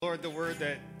Lord, the word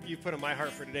that you put in my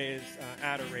heart for today is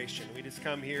adoration. We just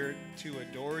come here to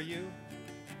adore you,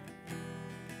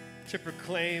 to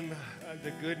proclaim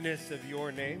the goodness of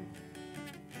your name.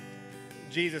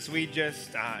 Jesus, we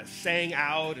just sang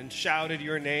out and shouted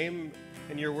your name,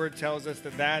 and your word tells us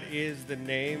that that is the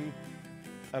name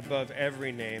above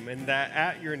every name, and that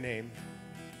at your name,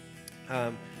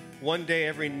 one day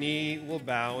every knee will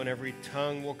bow and every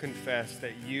tongue will confess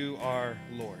that you are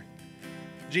Lord.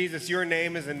 Jesus, your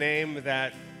name is a name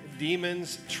that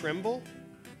demons tremble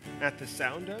at the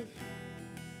sound of.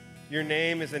 Your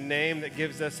name is a name that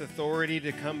gives us authority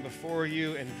to come before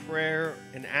you in prayer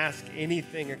and ask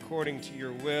anything according to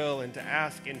your will and to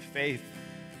ask in faith.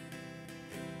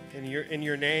 In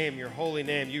your name, your holy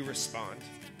name, you respond.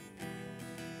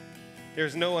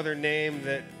 There's no other name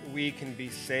that we can be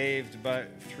saved but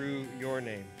through your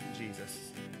name, Jesus.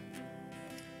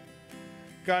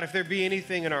 God, if there be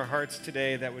anything in our hearts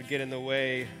today that would get in the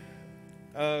way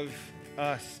of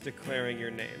us declaring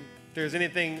your name, if there's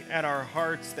anything at our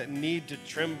hearts that need to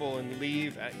tremble and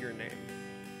leave at your name,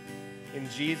 in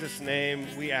Jesus' name,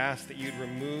 we ask that you'd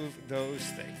remove those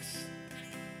things.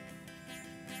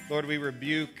 Lord, we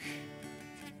rebuke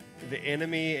the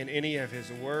enemy and any of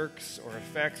his works or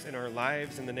effects in our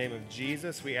lives in the name of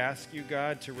Jesus. We ask you,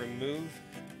 God, to remove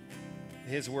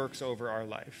his works over our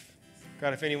life.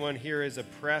 God, if anyone here is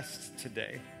oppressed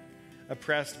today,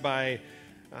 oppressed by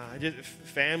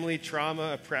family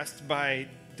trauma, oppressed by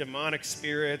demonic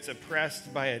spirits,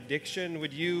 oppressed by addiction,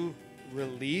 would you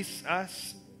release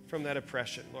us from that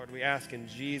oppression, Lord? We ask in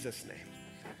Jesus'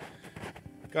 name.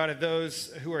 God, if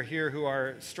those who are here who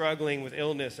are struggling with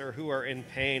illness or who are in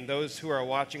pain, those who are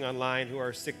watching online who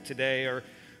are sick today or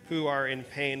who are in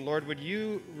pain, Lord, would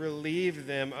you relieve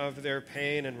them of their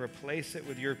pain and replace it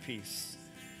with your peace?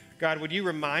 God, would you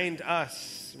remind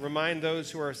those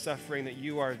who are suffering that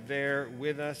you are there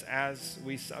with us as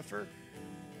we suffer?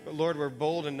 But Lord, we're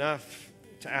bold enough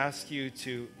to ask you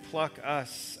to pluck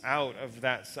us out of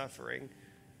that suffering.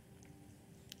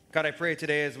 God, I pray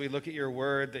today as we look at your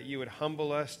word that you would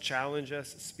humble us, challenge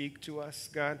us, speak to us,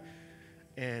 God,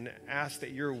 and ask that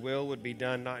your will would be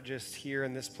done, not just here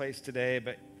in this place today,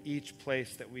 but each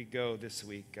place that we go this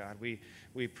week, God.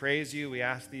 We praise you. We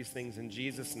ask these things in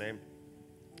Jesus' name.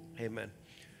 Amen.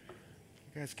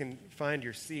 You guys can find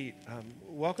your seat.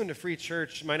 Welcome to Free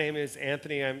Church. My name is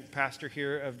Anthony. I'm pastor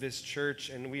here of this church,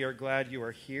 and we are glad you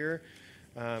are here.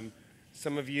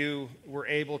 Some of you were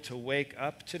able to wake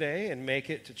up today and make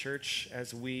it to church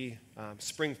as we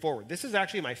spring forward. This is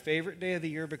actually my favorite day of the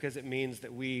year because it means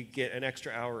that we get an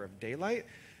extra hour of daylight.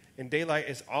 And daylight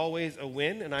is always a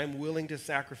win, and I'm willing to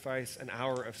sacrifice an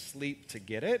hour of sleep to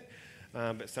get it.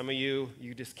 But some of you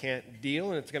just can't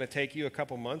deal, and it's going to take you a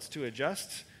couple months to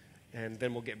adjust, and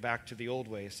then we'll get back to the old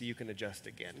way so you can adjust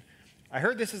again. I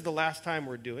heard this is the last time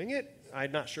we're doing it.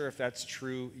 I'm not sure if that's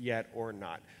true yet or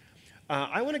not.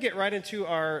 I want to get right into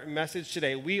our message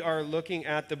today. We are looking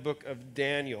at the book of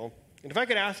Daniel. And if I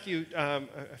could ask you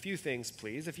a few things,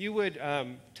 please. If you would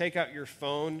take out your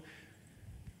phone,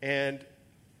 and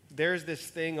there's this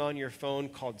thing on your phone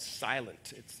called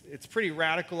Silent. It's a pretty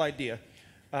radical idea.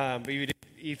 But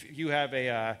if you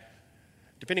have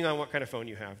depending on what kind of phone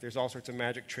you have, there's all sorts of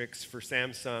magic tricks for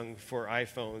Samsung, for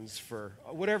iPhones, for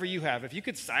whatever you have. If you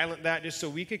could silent that just so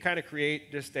we could kind of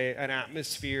create just an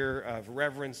atmosphere of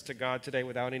reverence to God today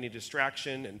without any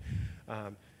distraction.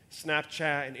 And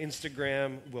Snapchat and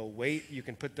Instagram will wait. You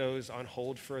can put those on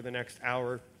hold for the next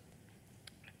hour.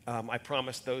 I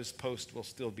promise those posts will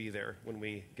still be there when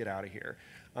we get out of here.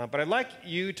 But I'd like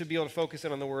you to be able to focus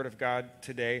in on the Word of God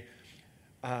today.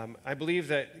 I believe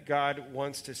that God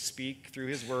wants to speak through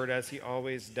his word as he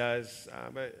always does.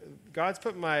 But God's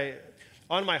put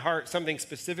on my heart something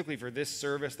specifically for this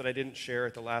service that I didn't share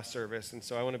at the last service. And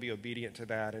so I want to be obedient to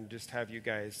that and just have you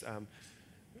guys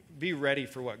be ready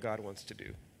for what God wants to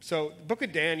do. So the book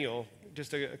of Daniel,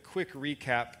 just a quick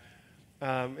recap.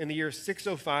 In the year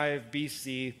 605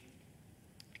 BC,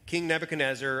 King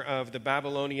Nebuchadnezzar of the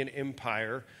Babylonian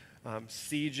Empire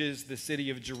sieges the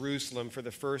city of Jerusalem for the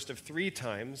first of 3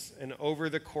 times, and over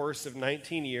the course of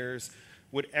 19 years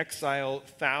would exile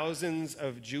thousands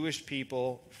of Jewish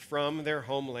people from their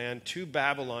homeland to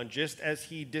Babylon, just as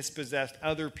he dispossessed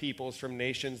other peoples from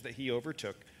nations that he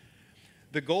overtook.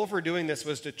 The goal for doing this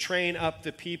was to train up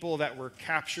the people that were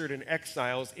captured in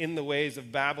exiles in the ways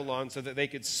of Babylon so that they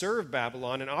could serve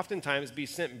Babylon and oftentimes be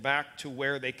sent back to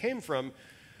where they came from,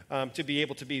 to be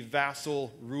able to be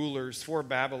vassal rulers for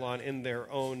Babylon in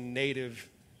their own native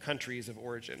countries of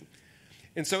origin.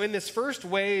 And so in this first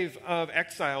wave of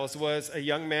exiles was a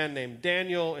young man named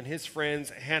Daniel and his friends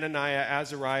Hananiah,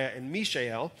 Azariah, and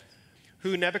Mishael,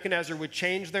 who Nebuchadnezzar would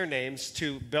change their names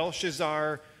to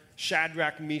Belshazzar,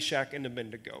 Shadrach, Meshach, and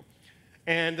Abednego.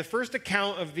 And the first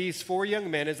account of these 4 young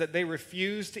men is that they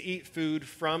refused to eat food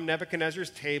from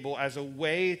Nebuchadnezzar's table as a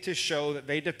way to show that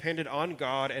they depended on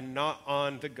God and not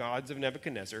on the gods of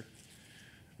Nebuchadnezzar.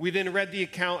 We then read the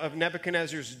account of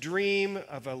Nebuchadnezzar's dream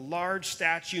of a large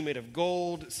statue made of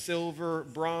gold, silver,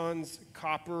 bronze,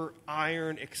 copper,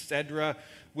 iron, etc.,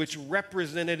 which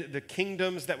represented the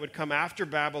kingdoms that would come after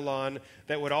Babylon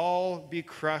that would all be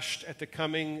crushed at the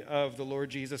coming of the Lord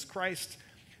Jesus Christ.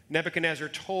 Daniel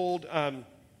told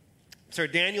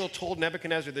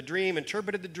Nebuchadnezzar the dream,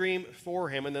 interpreted the dream for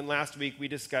him, and then last week we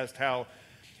discussed how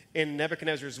in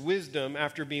Nebuchadnezzar's wisdom,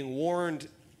 after being warned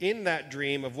in that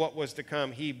dream of what was to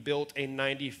come, he built a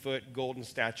 90-foot golden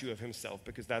statue of himself,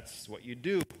 because that's what you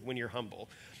do when you're humble.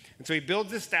 And so he builds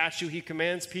this statue. He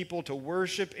commands people to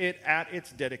worship it at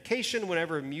its dedication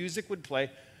whenever music would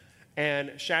play.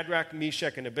 And Shadrach,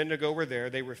 Meshach, and Abednego were there.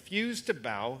 They refused to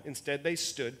bow. Instead, they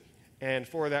stood. And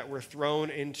for that were thrown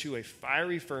into a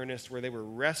fiery furnace where they were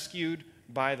rescued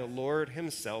by the Lord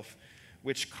himself,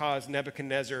 which caused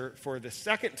Nebuchadnezzar for the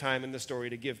second time in the story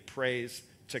to give praise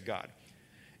to God.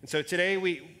 And so today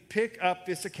we pick up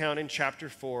this account in chapter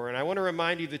 4, and I want to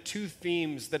remind you the 2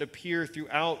 themes that appear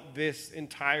throughout this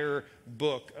entire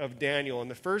book of Daniel.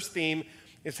 And the first theme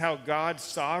is how God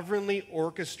sovereignly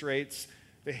orchestrates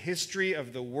the history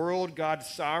of the world. God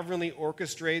sovereignly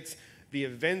orchestrates the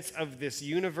events of this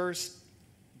universe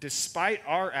despite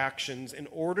our actions in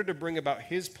order to bring about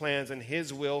his plans and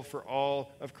his will for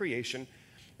all of creation.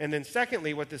 And then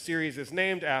secondly, what the series is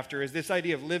named after is this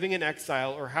idea of living in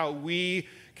exile, or how we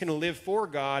can live for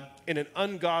God in an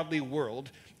ungodly world,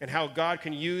 and how God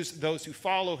can use those who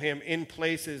follow him in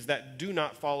places that do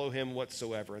not follow him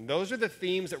whatsoever. And those are the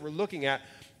themes that we're looking at.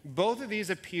 Both of these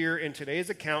appear in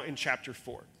today's account in chapter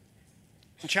 4.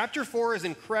 And chapter 4 is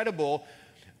incredible,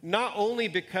 not only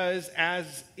because,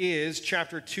 as is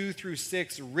chapter 2 through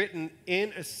 6 written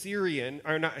in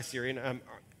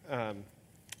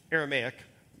Aramaic,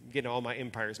 getting all my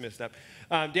empires mixed up.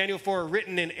 Daniel 4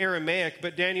 written in Aramaic,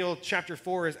 but Daniel chapter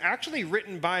 4 is actually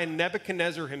written by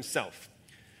Nebuchadnezzar himself.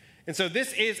 And so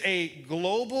this is a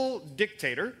global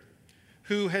dictator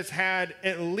who has had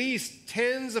at least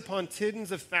tens upon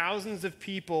tens of thousands of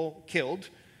people killed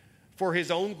for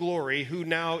his own glory, who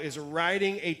now is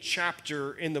writing a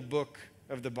chapter in the book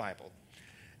of the Bible.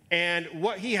 And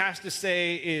what he has to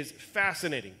say is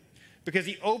fascinating, because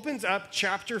he opens up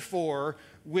chapter 4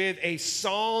 with a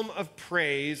psalm of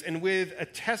praise and with a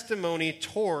testimony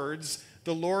towards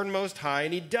the Lord Most High.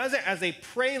 And he does it as a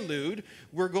prelude.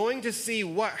 We're going to see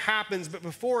what happens, but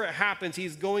before it happens,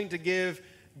 he's going to give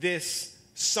this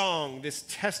song, this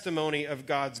testimony of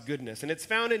God's goodness. And it's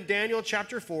found in Daniel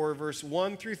chapter 4, verse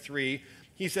 1 through 3.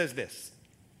 He says this: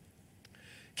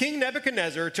 King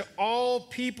Nebuchadnezzar, to all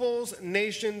peoples,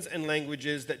 nations, and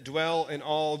languages that dwell in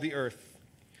all the earth,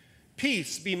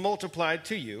 peace be multiplied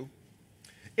to you.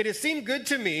 It has seemed good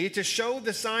to me to show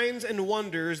the signs and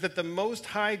wonders that the Most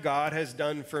High God has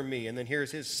done for me. And then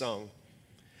here's his song.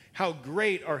 How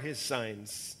great are his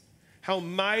signs, how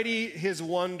mighty his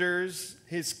wonders.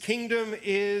 His kingdom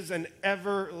is an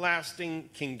everlasting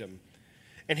kingdom,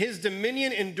 and his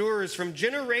dominion endures from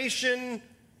generation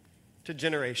to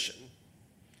generation.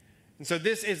 And so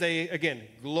this is again,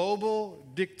 global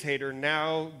dictator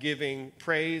now giving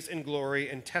praise and glory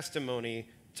and testimony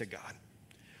to God.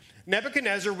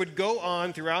 Nebuchadnezzar would go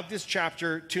on throughout this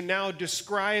chapter to now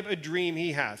describe a dream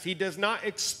he has. He does not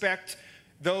expect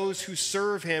those who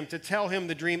serve him to tell him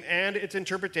the dream and its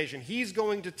interpretation. He's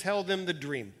going to tell them the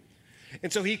dream.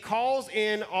 And so he calls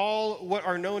in all what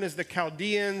are known as the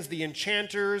Chaldeans, the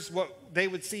enchanters, what they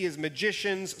would see as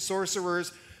magicians,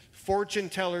 sorcerers, fortune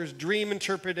tellers, dream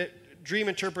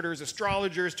interpreters,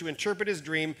 astrologers to interpret his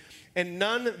dream, and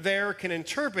none there can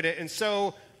interpret it. And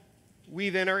so we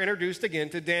then are introduced again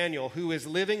to Daniel, who is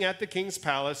living at the king's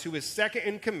palace, who is second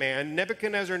in command.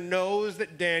 Nebuchadnezzar knows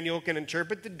that Daniel can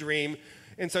interpret the dream,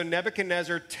 and so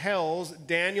Nebuchadnezzar tells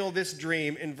Daniel this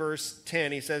dream in verse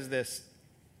 10. He says this: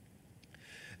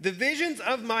 The visions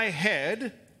of my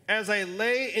head as I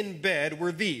lay in bed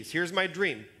were these. Here's my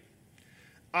dream.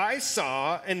 I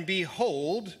saw, and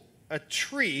behold, a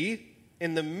tree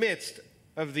in the midst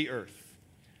of the earth.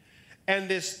 And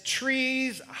this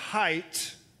tree's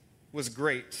height was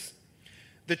great.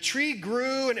 The tree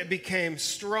grew and it became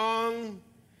strong,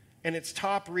 and its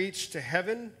top reached to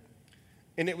heaven,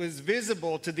 and it was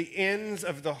visible to the ends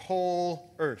of the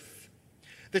whole earth.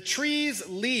 The tree's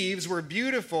leaves were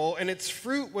beautiful, and its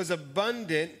fruit was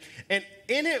abundant, and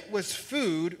in it was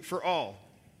food for all.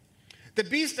 The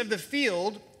beasts of the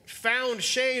field found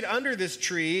shade under this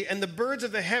tree, and the birds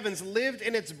of the heavens lived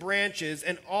in its branches,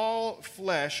 and all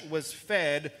flesh was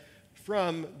fed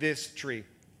from this tree.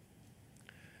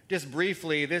 Just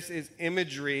briefly, this is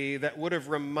imagery that would have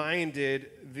reminded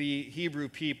the Hebrew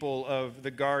people of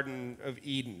the Garden of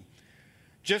Eden.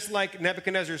 Just like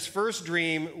Nebuchadnezzar's first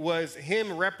dream was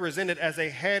him represented as a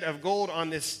head of gold on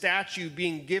this statue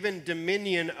being given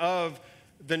dominion of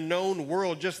the known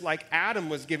world, just like Adam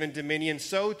was given dominion,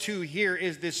 so too here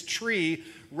is this tree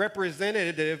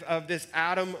representative of this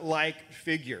Adam-like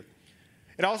figure.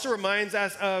 It also reminds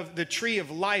us of the tree of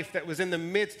life that was in the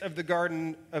midst of the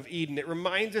Garden of Eden. It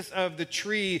reminds us of the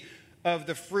tree of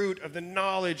the fruit of the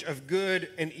knowledge of good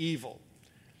and evil.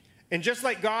 And just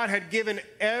like God had given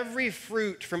every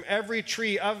fruit from every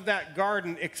tree of that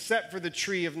garden except for the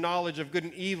tree of knowledge of good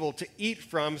and evil to eat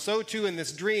from, so too in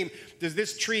this dream does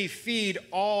this tree feed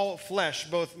all flesh,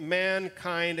 both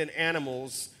mankind and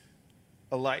animals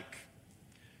alike.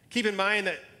 Keep in mind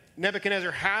that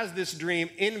Nebuchadnezzar has this dream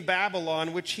in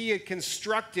Babylon, which he had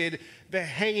constructed the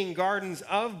hanging gardens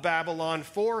of Babylon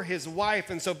for his wife.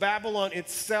 And so Babylon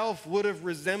itself would have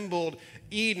resembled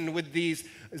Eden with these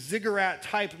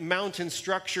ziggurat-type mountain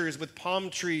structures with palm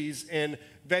trees and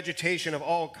vegetation of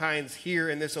all kinds here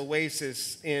in this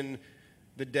oasis in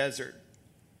the desert.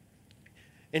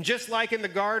 And just like in the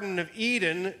Garden of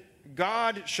Eden,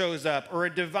 God shows up, or a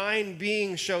divine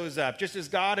being shows up, just as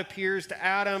God appears to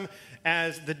Adam,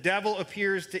 as the devil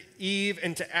appears to Eve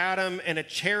and to Adam, and a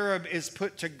cherub is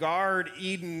put to guard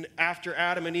Eden after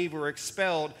Adam and Eve were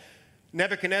expelled.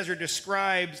 Nebuchadnezzar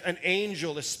describes an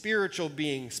angel, a spiritual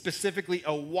being, specifically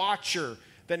a watcher,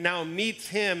 that now meets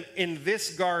him in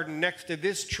this garden next to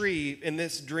this tree in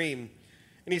this dream.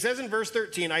 And he says in verse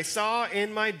 13, I saw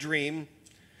in my dream,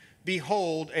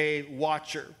 behold, a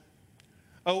watcher.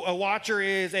 A watcher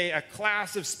is a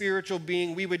class of spiritual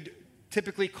being. We would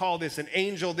typically call this an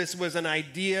angel. This was an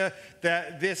idea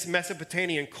that this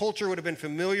Mesopotamian culture would have been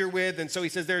familiar with. And so he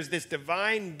says there's this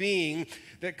divine being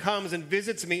that comes and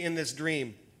visits me in this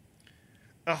dream,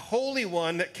 a holy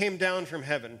one that came down from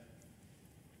heaven.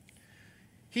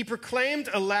 He proclaimed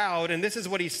aloud, and this is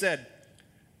what he said,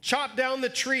 chop down the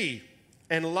tree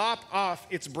and lop off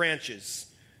its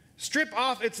branches. Strip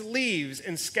off its leaves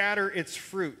and scatter its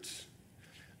fruit.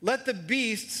 Let the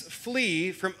beasts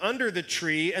flee from under the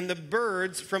tree and the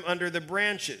birds from under the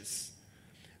branches.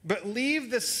 But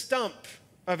leave the stump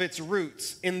of its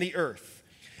roots in the earth,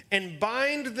 and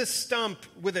bind the stump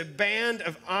with a band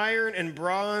of iron and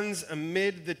bronze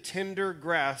amid the tender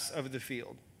grass of the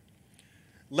field.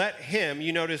 Let him,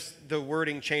 you notice the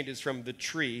wording changes from the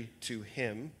tree to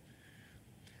him.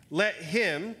 Let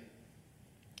him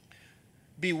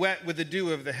be wet with the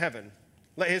dew of the heaven.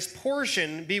 Let his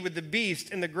portion be with the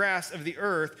beast in the grass of the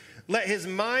earth. Let his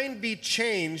mind be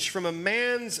changed from a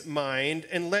man's mind,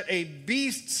 and let a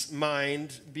beast's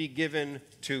mind be given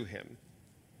to him.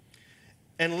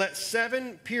 And let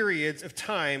 7 periods of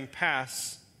time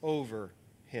pass over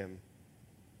him.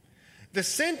 The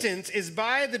sentence is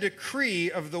by the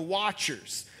decree of the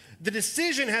watchers. The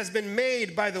decision has been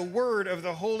made by the word of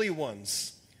the holy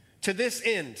ones, to this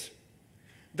end,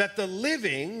 that the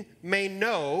living may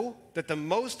know that the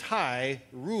Most High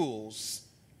rules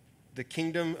the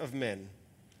kingdom of men,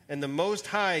 and the Most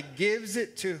High gives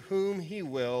it to whom he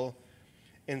will,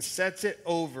 and sets it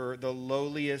over the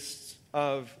lowliest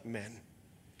of men.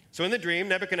 So in the dream,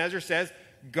 Nebuchadnezzar says,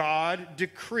 God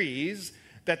decrees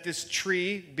that this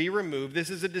tree be removed. This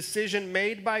is a decision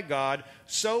made by God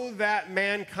so that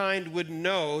mankind would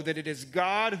know that it is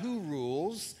God who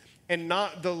rules and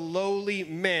not the lowly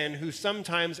men who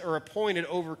sometimes are appointed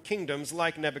over kingdoms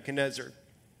like Nebuchadnezzar.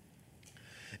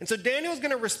 And so Daniel's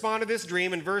going to respond to this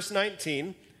dream in verse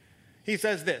 19. He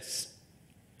says this,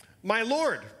 my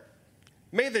Lord,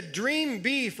 may the dream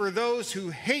be for those who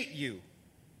hate you,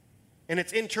 and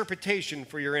its interpretation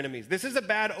for your enemies. This is a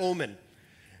bad omen.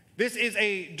 This is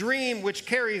a dream which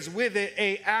carries with it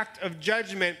an act of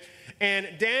judgment. And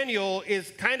Daniel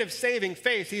is kind of saving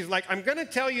face. He's like, I'm going to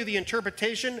tell you the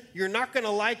interpretation. You're not going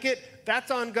to like it.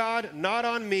 That's on God, not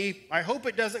on me. I hope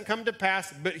it doesn't come to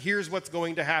pass, but here's what's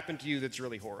going to happen to you that's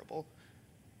really horrible.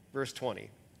 Verse 20.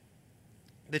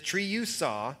 The tree you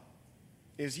saw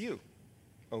is you,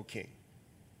 O king.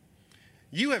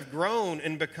 You have grown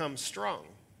and become strong.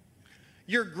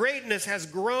 Your greatness has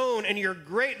grown, and your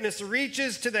greatness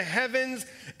reaches to the heavens,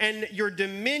 and your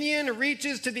dominion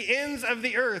reaches to the ends of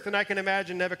the earth. And I can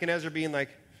imagine Nebuchadnezzar being like,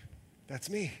 that's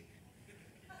me.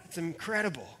 It's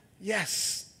incredible.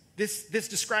 Yes, this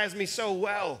describes me so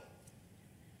well.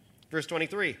 Verse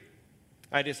 23.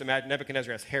 I just imagine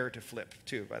Nebuchadnezzar has hair to flip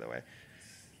too, by the way.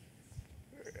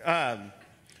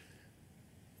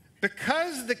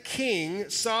 Because the king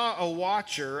saw a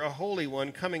watcher, a holy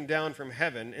one, coming down from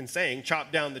heaven and saying,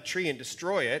 chop down the tree and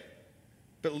destroy it,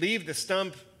 but leave the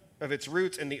stump of its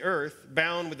roots in the earth,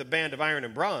 bound with a band of iron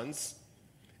and bronze,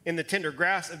 in the tender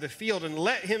grass of the field, and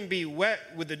let him be wet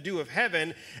with the dew of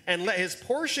heaven, and let his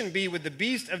portion be with the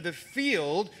beast of the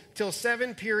field, till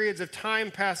 7 periods of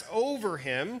time pass over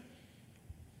him.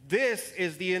 This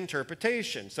is the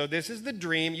interpretation. So this is the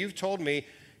dream. You've told me.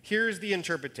 Here's the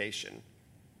interpretation.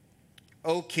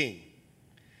 O king,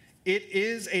 it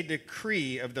is a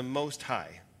decree of the Most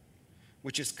High,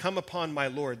 which has come upon my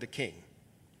lord the king,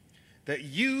 that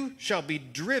you shall be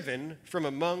driven from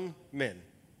among men,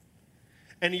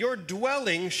 and your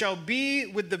dwelling shall be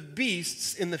with the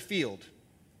beasts in the field.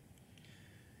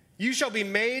 You shall be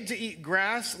made to eat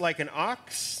grass like an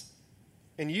ox,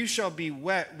 and you shall be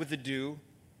wet with the dew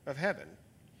of heaven.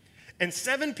 And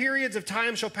 7 periods of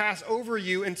time shall pass over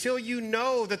you until you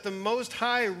know that the Most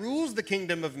High rules the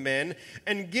kingdom of men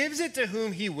and gives it to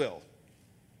whom he will.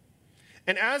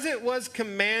 And as it was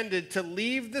commanded to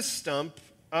leave the stump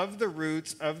of the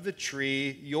roots of the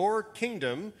tree, your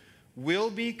kingdom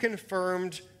will be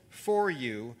confirmed for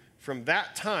you from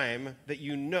that time that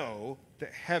you know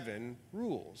that heaven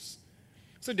rules.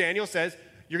 So Daniel says,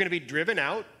 you're going to be driven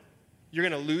out. You're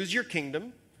going to lose your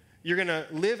kingdom. You're going to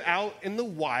live out in the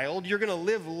wild. You're going to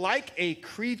live like a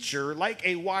creature, like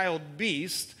a wild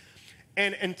beast.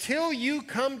 And until you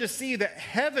come to see that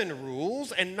heaven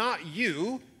rules and not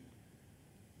you,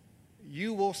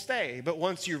 you will stay. But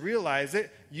once you realize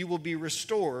it, you will be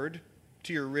restored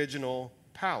to your original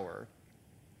power.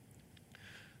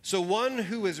 So one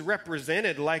who is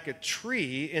represented like a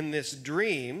tree in this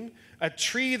dream, a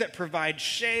tree that provides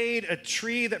shade, a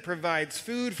tree that provides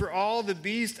food for all the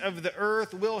beasts of the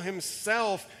earth, will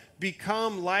himself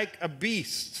become like a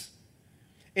beast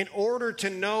in order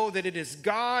to know that it is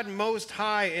God Most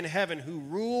High in heaven who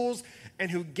rules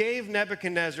and who gave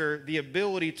Nebuchadnezzar the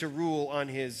ability to rule on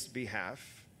his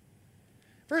behalf.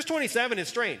 Verse 27 is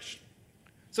strange.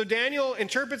 So Daniel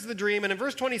interprets the dream, and in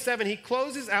verse 27, he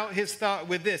closes out his thought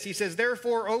with this. He says,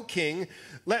 therefore, O king,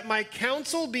 let my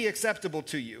counsel be acceptable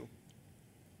to you.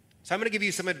 So I'm going to give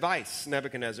you some advice,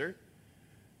 Nebuchadnezzar.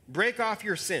 Break off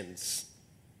your sins.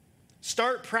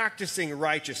 Start practicing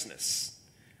righteousness.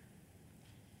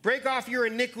 Break off your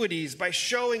iniquities by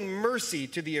showing mercy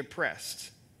to the oppressed,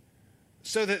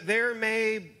 so that there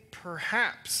may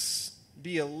perhaps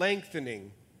be a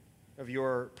lengthening of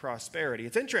your prosperity.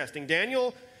 It's interesting.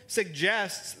 Daniel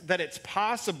suggests that it's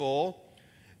possible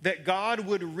that God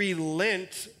would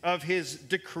relent of his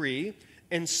decree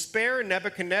and spare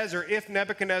Nebuchadnezzar if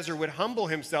Nebuchadnezzar would humble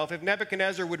himself, if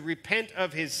Nebuchadnezzar would repent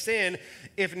of his sin,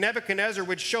 if Nebuchadnezzar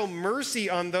would show mercy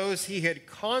on those he had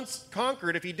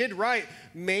conquered. If he did right,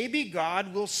 maybe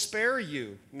God will spare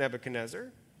you, Nebuchadnezzar.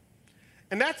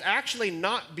 And that's actually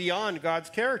not beyond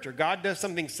God's character. God does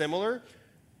something similar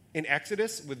in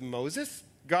Exodus with Moses.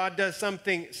 God does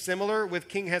something similar with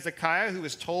King Hezekiah, who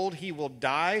is told he will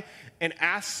die and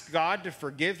asks God to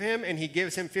forgive him, and he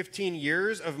gives him 15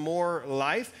 years of more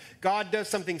life. God does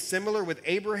something similar with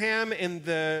Abraham in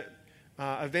the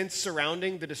events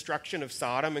surrounding the destruction of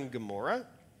Sodom and Gomorrah.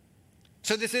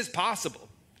 So this is possible.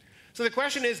 So the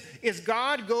question is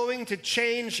God going to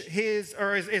change is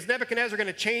Nebuchadnezzar going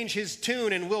to change his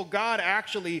tune, and will God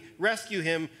actually rescue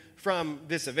him from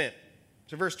this event?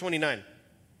 So verse 29,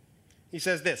 he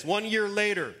says this, 1 year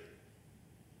later.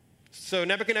 So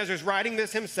Nebuchadnezzar is writing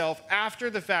this himself after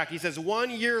the fact. He says 1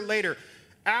 year later,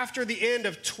 after the end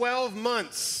of 12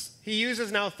 months, he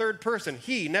uses now third person.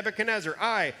 He,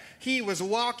 Nebuchadnezzar, he was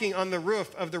walking on the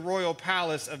roof of the royal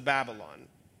palace of Babylon.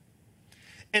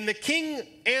 And the king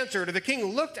answered, or the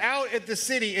king looked out at the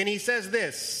city, and he says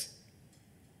this,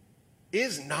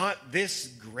 is not this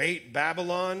great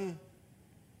Babylon,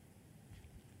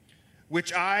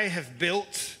 which I have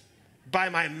built by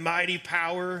my mighty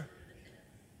power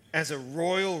as a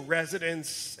royal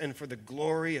residence and for the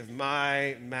glory of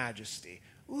my majesty?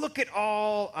 Look at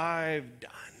all I've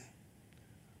done.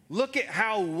 Look at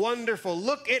how wonderful.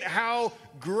 Look at how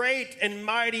great and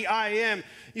mighty I am.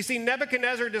 You see,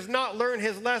 Nebuchadnezzar does not learn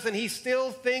his lesson. He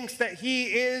still thinks that he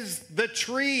is the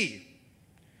tree.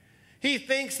 He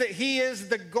thinks that he is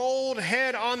the gold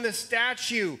head on the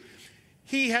statue.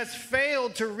 He has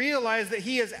failed to realize that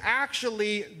he is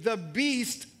actually the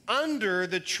beast under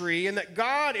the tree, and that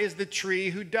God is the tree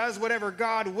who does whatever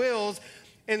God wills.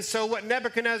 And so what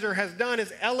Nebuchadnezzar has done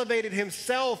is elevated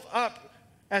himself up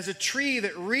as a tree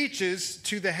that reaches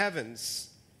to the heavens.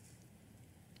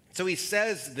 So he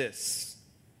says this.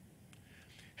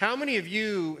 How many of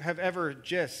you have ever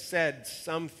just said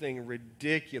something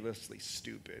ridiculously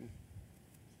stupid?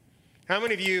 How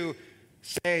many of you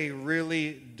say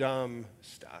really dumb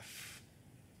stuff?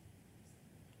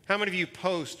 How many of you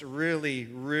post really,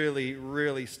 really,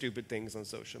 really stupid things on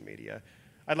social media?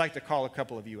 I'd like to call a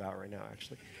couple of you out right now,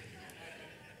 actually.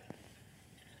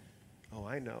 Oh,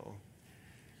 I know.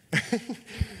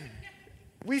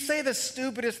 We say the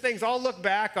stupidest things. I'll look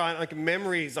back on like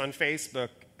memories on Facebook,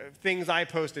 things I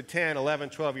posted 10,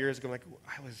 11, 12 years ago. I'm like,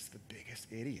 I was the biggest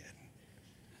idiot.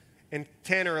 And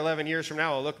 10 or 11 years from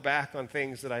now, I'll look back on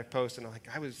things that I've posted, and I'm like,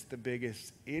 I was the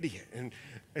biggest idiot. And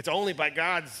it's only by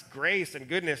God's grace and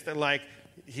goodness that, like,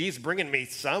 he's bringing me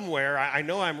somewhere. I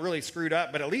know I'm really screwed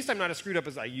up, but at least I'm not as screwed up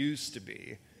as I used to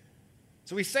be.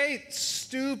 So we say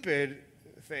stupid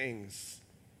things.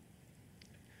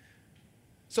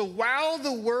 So while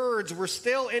the words were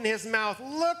still in his mouth,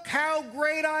 look how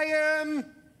great I am,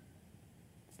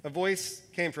 a voice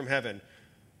came from heaven.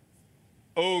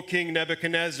 O King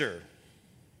Nebuchadnezzar,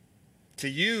 to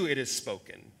you it is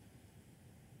spoken.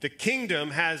 The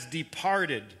kingdom has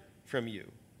departed from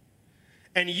you,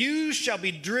 and you shall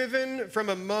be driven from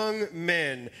among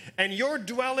men, and your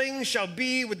dwelling shall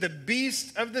be with the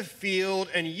beasts of the field,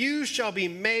 and you shall be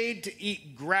made to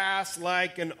eat grass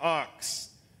like an ox.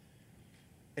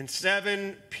 And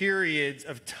 7 periods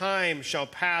of time shall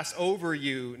pass over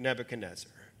you,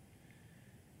 Nebuchadnezzar,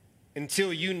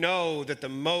 until you know that the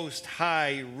Most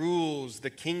High rules the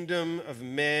kingdom of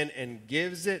men and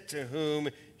gives it to whom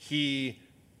he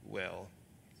will.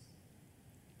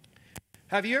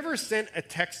 Have you ever sent a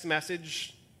text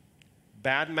message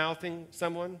bad-mouthing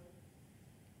someone?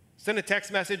 Sent a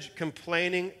text message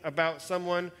complaining about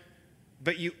someone,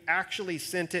 but you actually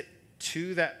sent it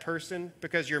to that person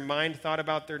because your mind thought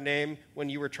about their name when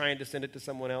you were trying to send it to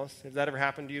someone else? Has that ever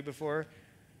happened to you before?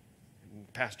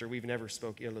 Pastor, we've never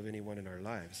spoke ill of anyone in our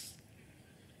lives.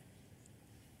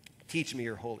 Teach me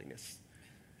your holiness.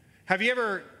 Have you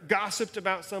ever gossiped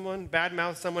about someone,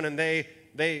 badmouthed someone, and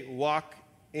they walk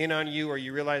in on you, or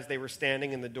you realize they were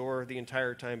standing in the door the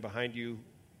entire time behind you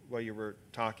while you were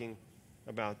talking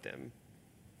about them?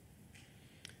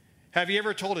 Have you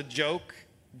ever told a joke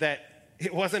that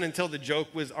it wasn't until the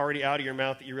joke was already out of your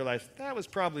mouth that you realized that was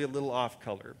probably a little off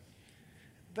color?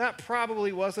 That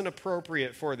probably wasn't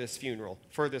appropriate for this funeral,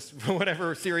 for this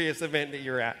whatever serious event that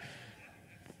you're at.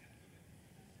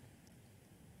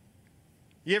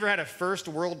 You ever had a first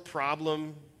world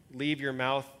problem leave your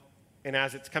mouth, and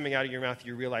as it's coming out of your mouth,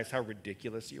 you realize how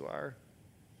ridiculous you are?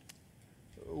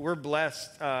 We're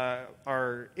blessed.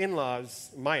 Our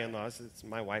in-laws, my in-laws, it's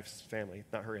my wife's family,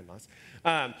 not her in-laws.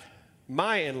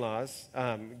 My in-laws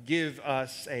give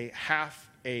us half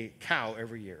a cow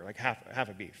every year, like half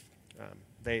a beef.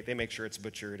 They make sure it's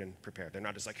butchered and prepared. They're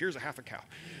not just like, here's a half a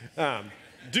cow.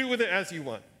 Do with it as you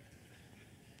want.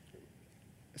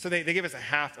 So they give us a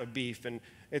half a beef, and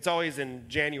it's always in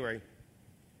January.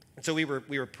 And so we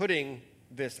were putting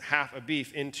this half a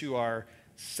beef into our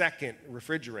second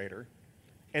refrigerator,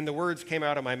 and the words came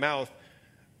out of my mouth,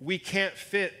 we can't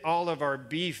fit all of our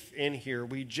beef in here.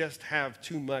 We just have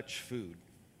too much food.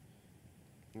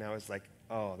 And I was like,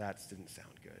 oh, that didn't sound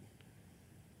good.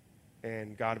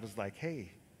 And God was like,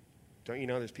 hey, don't you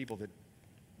know there's people that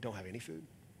don't have any food?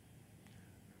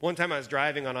 One time I was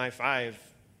driving on I-5,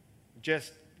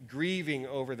 just grieving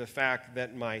over the fact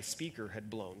that my speaker had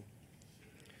blown.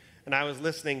 And I was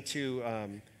listening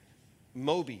to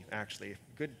Moby, actually.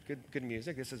 Good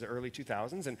music. This is the early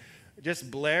 2000s. And just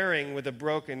blaring with a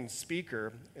broken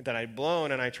speaker that I'd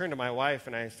blown. And I turned to my wife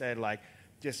and I said, like,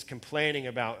 just complaining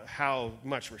about how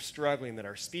much we're struggling that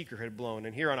our speaker had blown.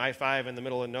 And here on I-5 in the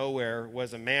middle of nowhere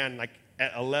was a man, like,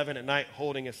 at 11 at night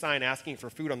holding a sign asking for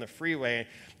food on the freeway.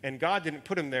 And God didn't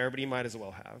put him there, but he might as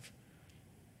well have.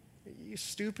 You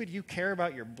stupid, you care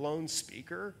about your blown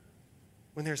speaker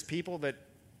when there's people that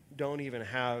don't even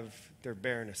have their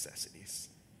bare necessities.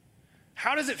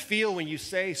 How does it feel when you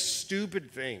say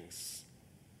stupid things?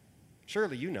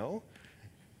 Surely you know.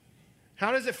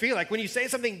 How does it feel like when you say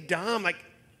something dumb, like,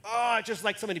 oh, it's just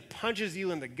like somebody punches you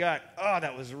in the gut. Oh,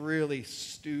 that was really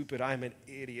stupid. I'm an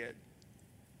idiot.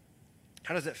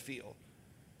 How does it feel?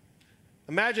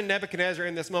 Imagine Nebuchadnezzar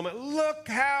in this moment. Look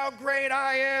how great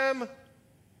I am.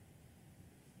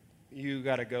 You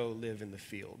got to go live in the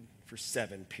field for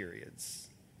 7 periods.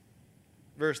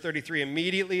 Verse 33,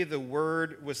 immediately the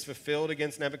word was fulfilled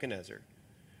against Nebuchadnezzar.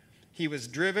 He was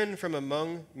driven from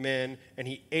among men, and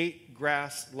he ate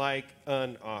grass like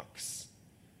an ox.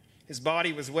 His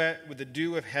body was wet with the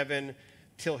dew of heaven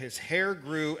till his hair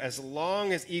grew as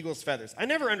long as eagle's feathers. I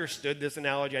never understood this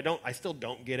analogy. I still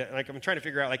don't get it. Like, I'm trying to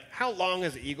figure out, like, how long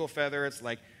is an eagle feather? It's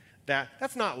like that.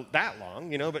 That's not that long,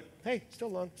 but hey,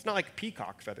 still long. It's not like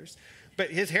peacock feathers. But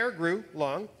his hair grew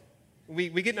long, We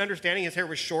get an understanding his hair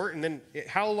was short, and then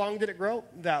how long did it grow?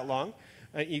 That long,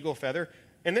 an eagle feather.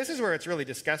 And this is where it's really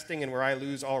disgusting and where I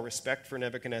lose all respect for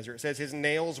Nebuchadnezzar. It says his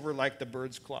nails were like the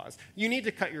bird's claws. You need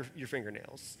to cut your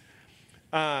fingernails.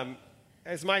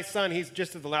 As my son, he's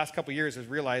just in the last couple years has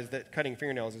realized that cutting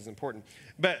fingernails is important.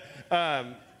 But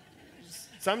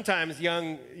sometimes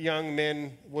young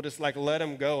men will just like let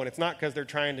them go, and it's not because they're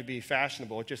trying to be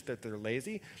fashionable. It's just that they're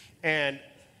lazy, and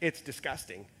it's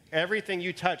disgusting. Everything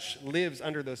you touch lives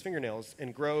under those fingernails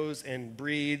and grows and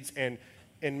breeds and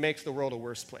makes the world a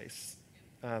worse place.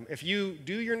 If you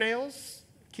do your nails,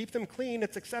 keep them clean.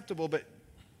 It's acceptable, but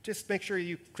just make sure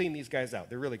you clean these guys out.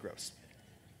 They're really gross.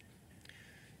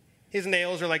 His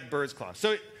nails are like bird's claws.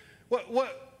 So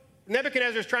what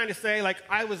Nebuchadnezzar is trying to say, like,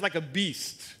 I was like a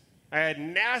beast. I had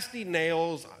nasty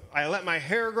nails. I let my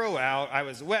hair grow out. I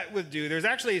was wet with dew. There's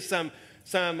actually some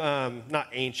not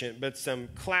ancient, but some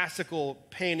classical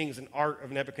paintings and art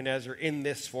of Nebuchadnezzar in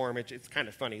this form. It's kind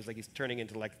of funny. He's turning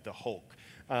into like the Hulk.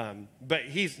 But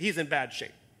he's in bad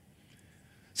shape.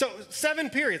 So 7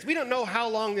 periods. We don't know how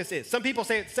long this is. Some people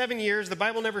say it's 7 years. The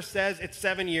Bible never says it's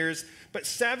 7 years. But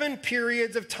 7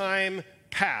 periods of time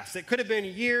pass. It could have been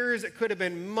years. It could have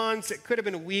been months. It could have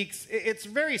been weeks. It's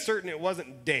very certain it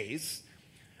wasn't days.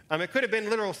 It could have been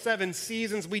literal 7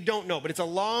 seasons. We don't know. But it's a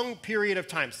long period of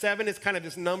time. 7 is kind of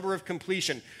this number of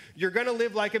completion. You're going to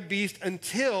live like a beast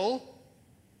until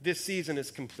this season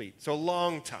is complete. So a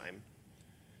long time.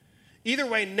 Either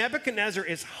way, Nebuchadnezzar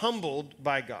is humbled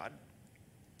by God.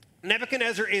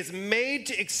 Nebuchadnezzar is made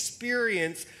to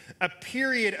experience a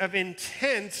period of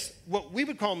intense, what we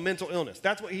would call mental illness.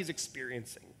 That's what he's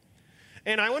experiencing.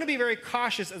 And I want to be very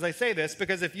cautious as I say this,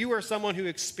 because if you are someone who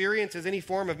experiences any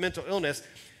form of mental illness,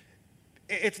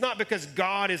 it's not because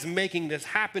God is making this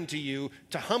happen to you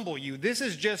to humble you. This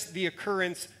is just the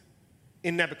occurrence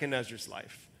in Nebuchadnezzar's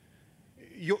life.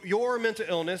 Your mental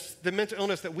illness, the mental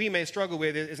illness that we may struggle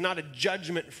with, is not a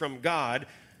judgment from God,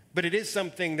 but it is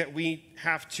something that we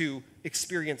have to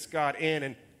experience God in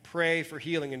and pray for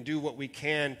healing and do what we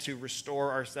can to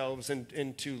restore ourselves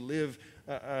and to live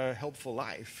a helpful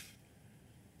life.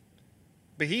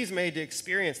 But he's made to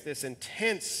experience this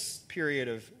intense period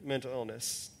of mental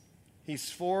illness. He's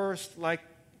forced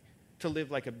to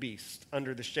live like a beast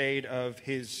under the shade of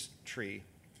his tree.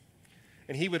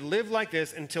 And he would live like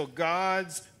this until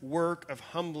God's work of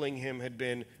humbling him had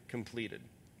been completed.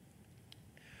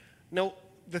 Now,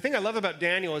 the thing I love about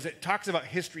Daniel is it talks about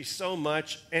history so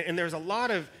much, and there's a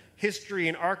lot of history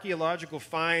and archaeological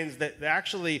finds that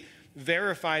actually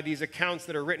verify these accounts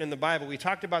that are written in the Bible. We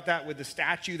talked about that with the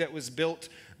statue that was built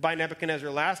by Nebuchadnezzar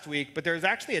last week, but there's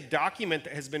actually a document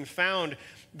that has been found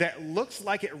that looks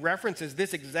like it references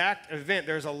this exact event.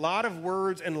 There's a lot of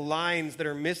words and lines that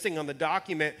are missing on the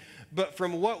document, but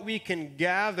from what we can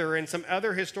gather in some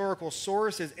other historical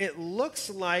sources, it looks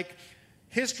like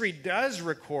history does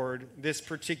record this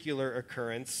particular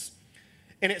occurrence,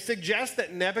 and it suggests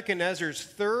that Nebuchadnezzar's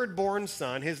third-born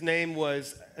son, his name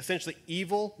was essentially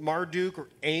Evil Marduk or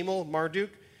Amel Marduk.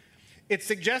 It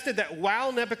suggested that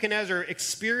while Nebuchadnezzar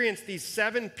experienced these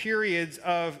 7 periods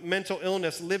of mental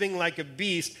illness, living like a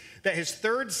beast, that his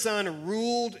third son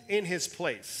ruled in his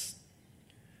place.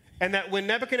 And that when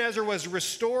Nebuchadnezzar was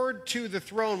restored to the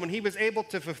throne, when he was able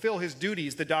to fulfill his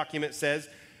duties, the document says,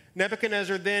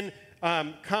 Nebuchadnezzar then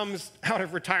comes out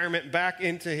of retirement back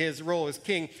into his role as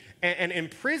king and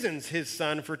imprisons his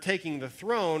son for taking the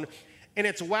throne. And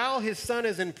it's while his son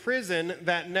is in prison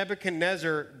that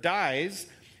Nebuchadnezzar dies.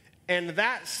 And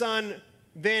that son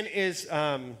then is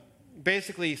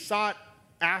basically sought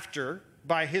after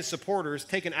by his supporters,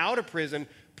 taken out of prison,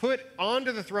 put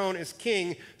onto the throne as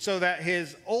king so that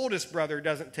his oldest brother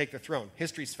doesn't take the throne.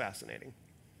 History's fascinating.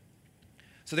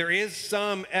 So there is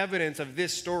some evidence of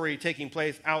this story taking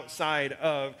place outside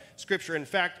of Scripture. In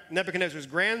fact, Nebuchadnezzar's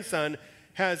grandson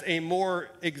has a more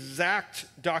exact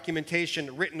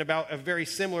documentation written about a very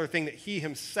similar thing that he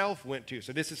himself went to.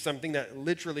 So this is something that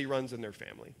literally runs in their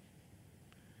family.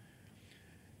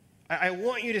 I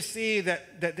want you to see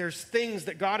that there's things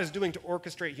that God is doing to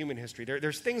orchestrate human history.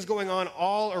 There's things going on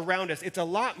all around us. It's a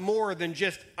lot more than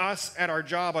just us at our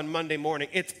job on Monday morning.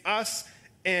 It's us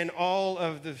and all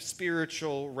of the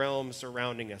spiritual realm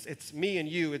surrounding us. It's me and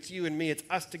you. It's you and me. It's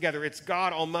us together. It's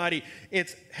God Almighty.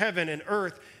 It's heaven and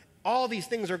earth. All these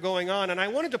things are going on. And I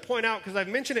wanted to point out, because I've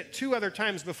mentioned it 2 other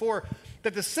times before,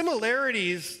 that the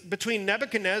similarities between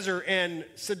Nebuchadnezzar and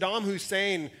Saddam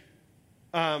Hussein,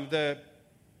 the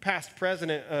past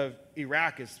president of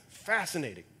Iraq, is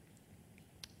fascinating.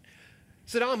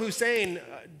 Saddam Hussein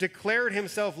declared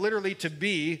himself literally to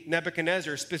be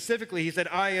Nebuchadnezzar. Specifically, he said,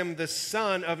 I am the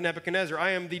son of Nebuchadnezzar.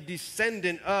 I am the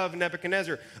descendant of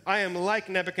Nebuchadnezzar. I am like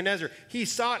Nebuchadnezzar. He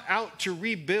sought out to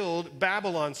rebuild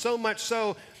Babylon, so much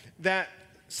so that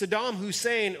Saddam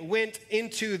Hussein went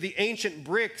into the ancient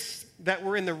bricks that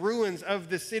were in the ruins of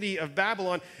the city of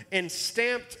Babylon and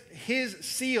stamped his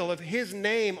seal of his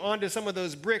name onto some of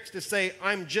those bricks to say,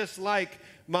 I'm just like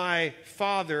my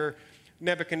father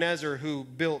Nebuchadnezzar, who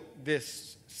built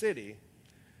this city.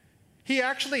 He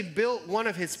actually built one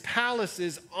of his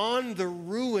palaces on the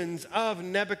ruins of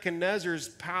Nebuchadnezzar's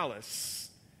palace.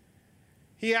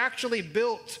 He actually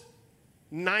built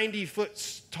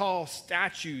 90-foot tall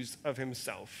statues of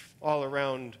himself all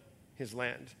around his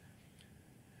land.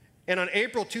 And on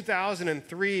April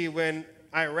 2003, when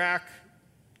Iraq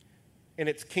and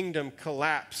its kingdom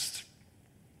collapsed,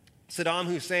 Saddam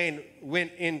Hussein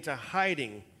went into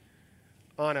hiding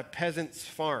on a peasant's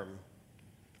farm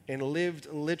and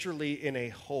lived literally in a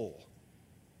hole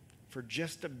for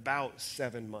just about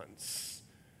 7 months.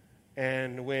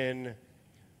 And when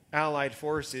Allied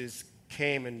forces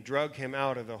came and drug him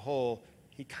out of the hole,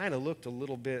 he kind of looked a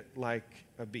little bit like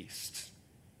a beast.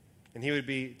 And he would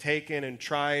be taken and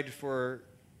tried for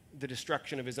the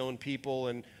destruction of his own people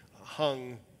and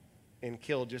hung and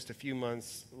killed just a few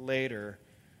months later.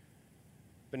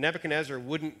 But Nebuchadnezzar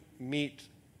wouldn't meet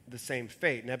the same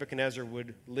fate. Nebuchadnezzar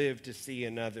would live to see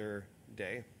another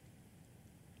day.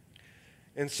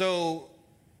 And so,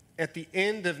 at the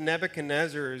end of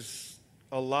Nebuchadnezzar's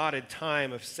allotted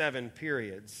time of 7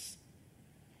 periods,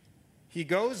 he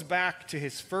goes back to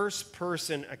his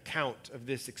first-person account of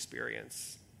this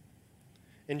experience.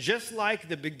 And just like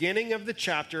the beginning of the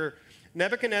chapter,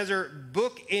 Nebuchadnezzar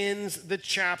bookends the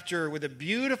chapter with a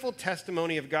beautiful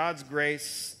testimony of God's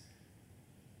grace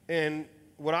and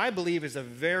what I believe is a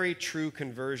very true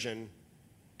conversion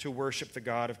to worship the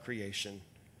God of creation.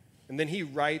 And then he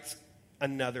writes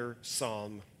another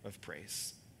psalm of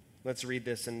praise. Let's read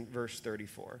this in verse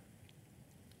 34.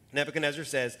 Nebuchadnezzar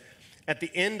says, at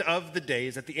the end of the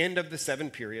days, at the end of the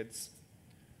 7 periods,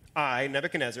 I,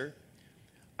 Nebuchadnezzar,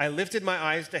 I lifted my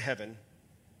eyes to heaven,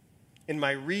 and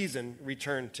my reason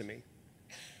returned to me.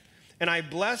 And I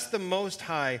blessed the Most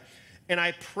High, and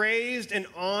I praised and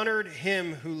honored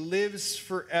him who lives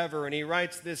forever. And he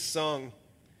writes this song.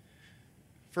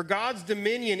 For God's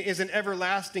dominion is an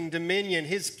everlasting dominion.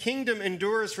 His kingdom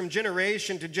endures from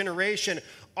generation to generation.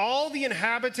 All the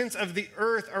inhabitants of the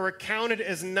earth are accounted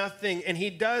as nothing, and he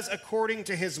does according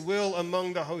to his will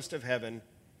among the host of heaven.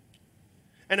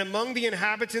 And among the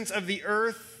inhabitants of the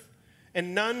earth,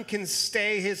 and none can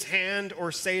stay his hand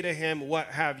or say to him, what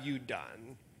have you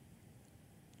done?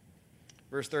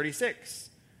 Verse 36,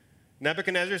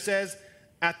 Nebuchadnezzar says,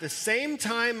 at the same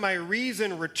time my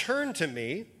reason returned to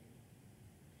me,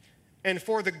 and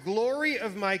for the glory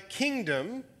of my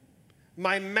kingdom,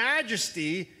 my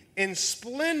majesty and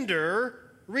splendor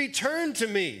returned to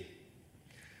me.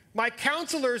 My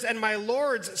counselors and my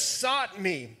lords sought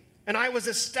me, and I was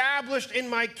established in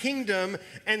my kingdom,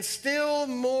 and still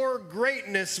more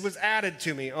greatness was added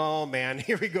to me. Oh man,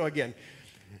 here we go again.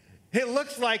 It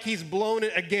looks like he's blown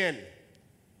it again.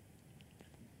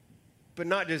 But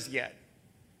not just yet.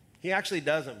 He actually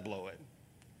doesn't blow it.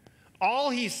 All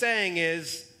he's saying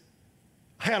is,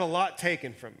 I had a lot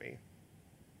taken from me,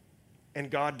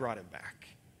 and God brought it back.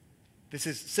 This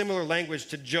is similar language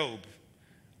to Job.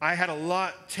 I had a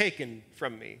lot taken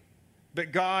from me,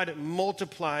 but God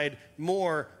multiplied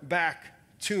more back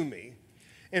to me.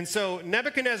 And so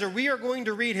Nebuchadnezzar, we are going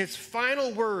to read his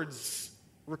final words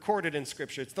recorded in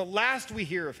Scripture. It's the last we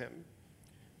hear of him.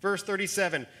 Verse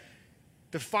 37,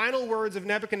 the final words of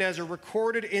Nebuchadnezzar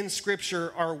recorded in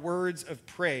Scripture are words of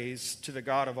praise to the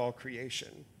God of all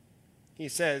creation. He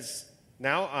says,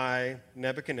 now I,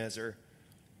 Nebuchadnezzar,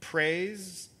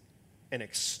 praise and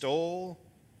extol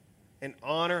and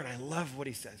honor, and I love what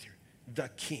he says here, the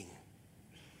King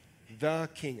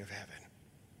of heaven.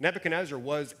 Nebuchadnezzar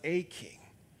was a king.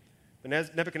 But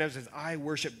Nebuchadnezzar says, I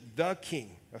worship the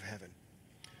King of heaven.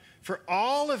 For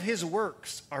all of his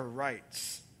works are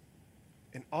right,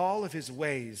 and all of his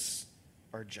ways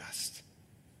are just.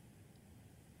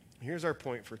 Here's our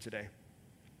point for today.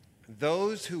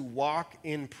 Those who walk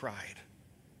in pride,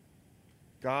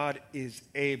 God is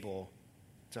able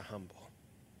to humble.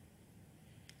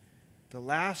 The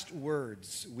last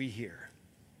words we hear,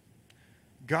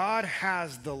 God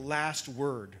has the last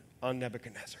word on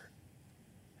Nebuchadnezzar.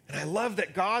 And I love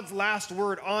that God's last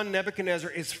word on Nebuchadnezzar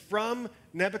is from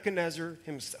Nebuchadnezzar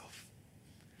himself.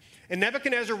 And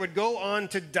Nebuchadnezzar would go on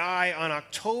to die on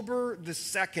October the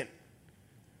 2nd,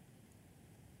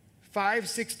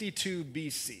 562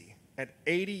 BC, at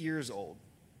 80 years old.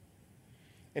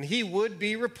 And he would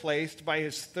be replaced by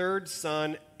his third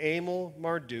son,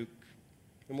 Amel-Marduk.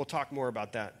 And we'll talk more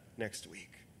about that next week.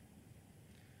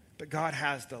 But God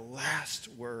has the last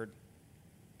word.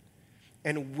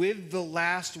 And with the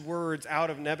last words out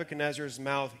of Nebuchadnezzar's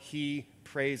mouth, he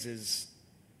praises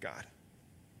God.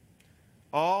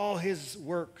 All his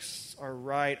works are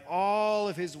right. All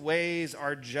of his ways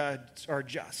are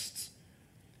just.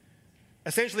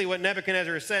 Essentially, what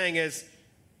Nebuchadnezzar is saying is,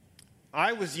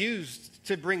 I was used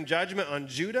to bring judgment on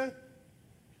Judah.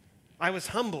 I was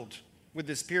humbled with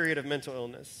this period of mental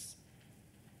illness.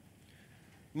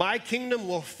 My kingdom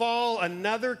will fall,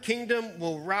 another kingdom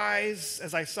will rise,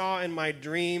 as I saw in my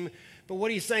dream. But what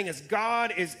he's saying is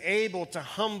God is able to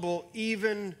humble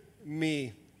even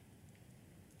me.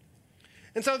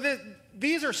 And so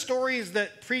these are stories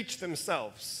that preach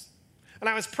themselves. And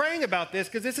I was praying about this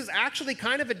because this is actually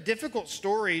kind of a difficult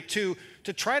story to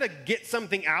try to get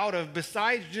something out of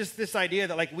besides just this idea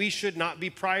that like we should not be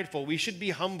prideful, we should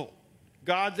be humble.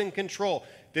 God's in control.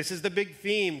 This is the big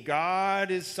theme. God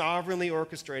is sovereignly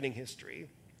orchestrating history.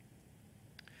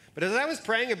 But as I was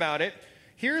praying about it,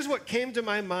 here's what came to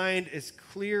my mind as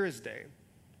clear as day.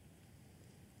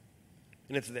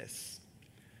 And it's this.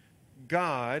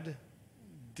 God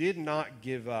did not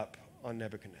give up on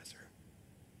Nebuchadnezzar.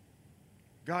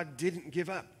 God didn't give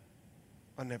up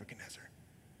on Nebuchadnezzar.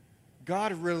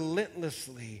 God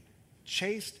relentlessly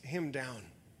chased him down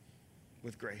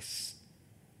with grace.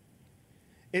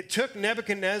 It took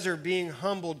Nebuchadnezzar being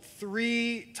humbled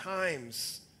 3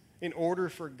 times in order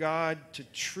for God to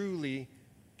truly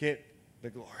get the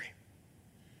glory.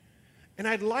 And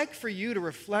I'd like for you to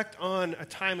reflect on a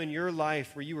time in your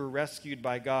life where you were rescued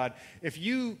by God. If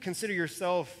you consider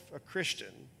yourself a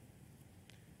Christian,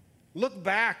 look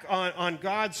back on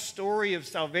God's story of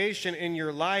salvation in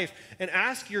your life and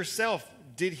ask yourself,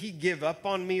 did he give up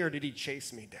on me or did he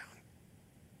chase me down?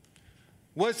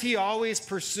 Was he always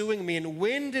pursuing me? And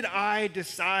when did I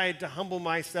decide to humble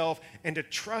myself and to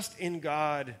trust in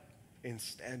God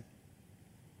instead?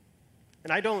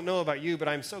 And I don't know about you, but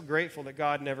I'm so grateful that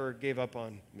God never gave up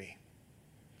on me.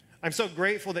 I'm so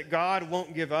grateful that God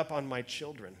won't give up on my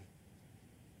children.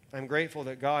 I'm grateful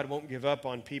that God won't give up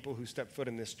on people who step foot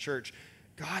in this church.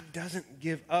 God doesn't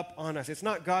give up on us. It's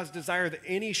not God's desire that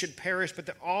any should perish, but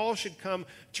that all should come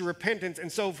to repentance.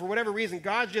 And so for whatever reason,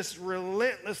 God's just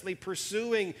relentlessly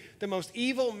pursuing the most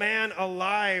evil man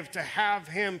alive to have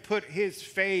him put his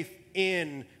faith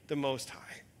in the Most High.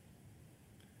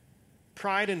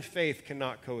 Pride and faith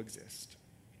cannot coexist.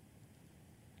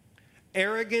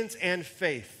 Arrogance and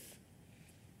faith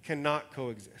cannot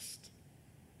coexist.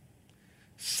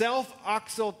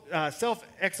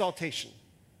 Self-exaltation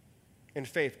and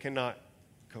faith cannot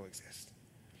coexist.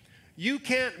 You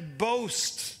can't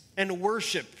boast and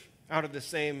worship out of the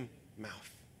same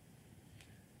mouth.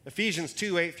 Ephesians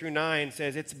 2:8-9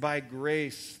 says, it's by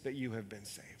grace that you have been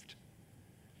saved.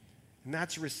 And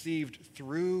that's received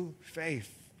through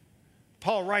faith.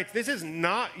 Paul writes, this is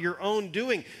not your own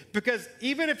doing, because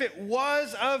even if it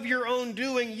was of your own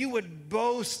doing, you would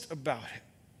boast about it.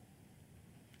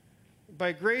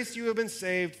 By grace you have been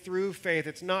saved through faith.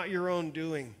 It's not your own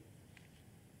doing.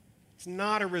 It's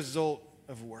not a result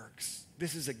of works.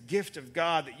 This is a gift of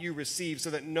God that you receive so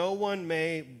that no one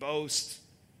may boast.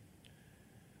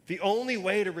 The only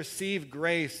way to receive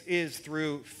grace is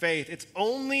through faith. It's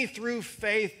only through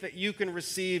faith that you can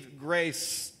receive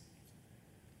grace.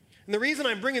 And the reason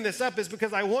I'm bringing this up is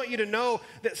because I want you to know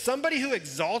that somebody who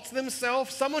exalts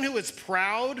themselves, someone who is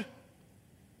proud,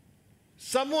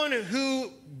 someone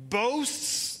who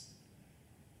boasts,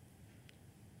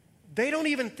 they don't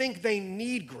even think they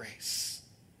need grace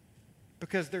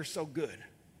because they're so good.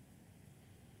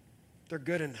 They're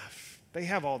good enough. They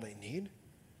have all they need.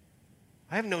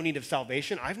 I have no need of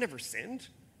salvation. I've never sinned.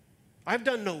 I've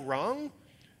done no wrong.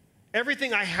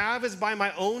 Everything I have is by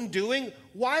my own doing.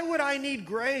 Why would I need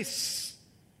grace?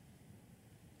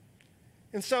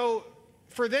 And so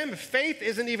for them, faith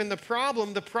isn't even the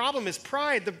problem. The problem is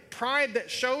pride. The pride that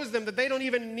shows them that they don't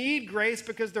even need grace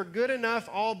because they're good enough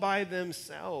all by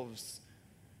themselves.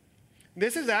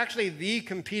 This is actually the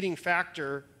competing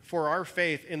factor for our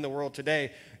faith in the world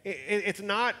today. It's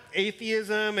not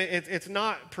atheism. It's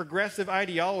not progressive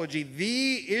ideology.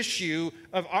 The issue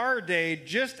of our day,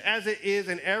 just as it is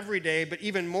in every day, but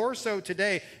even more so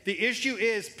today, the issue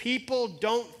is people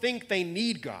don't think they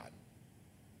need God.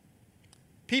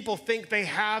 People think they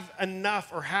have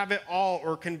enough or have it all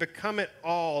or can become it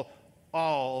all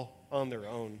on their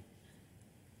own.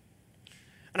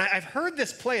 And I've heard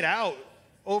this played out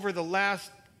over the last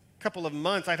couple of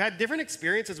months, I've had different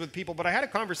experiences with people, but I had a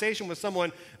conversation with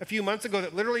someone a few months ago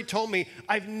that literally told me,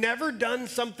 I've never done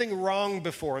something wrong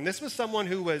before. And this was someone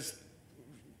who was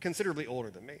considerably older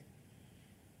than me.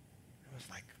 I was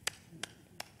like,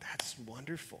 that's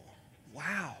wonderful.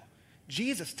 Wow.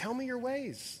 Jesus, tell me your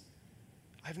ways.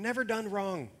 I've never done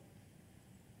wrong.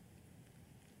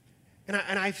 And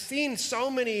I've seen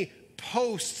so many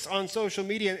posts on social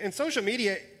media, and social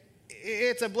media,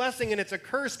 it's a blessing and it's a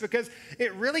curse because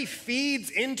it really feeds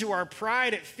into our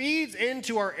pride. It feeds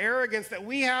into our arrogance that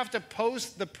we have to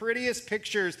post the prettiest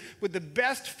pictures with the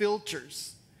best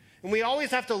filters. And we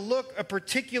always have to look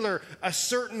a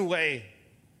certain way.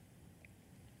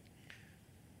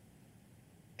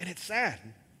 And it's sad.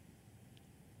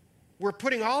 We're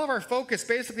putting all of our focus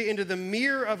basically into the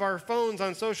mirror of our phones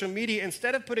on social media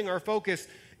instead of putting our focus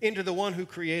into the one who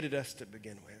created us to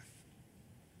begin with.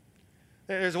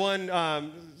 There's one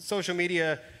social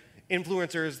media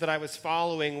influencers that I was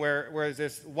following where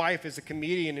this wife is a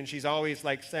comedian and she's always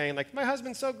like saying like, my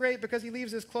husband's so great because he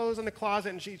leaves his clothes in the closet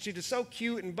and she's just so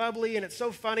cute and bubbly and it's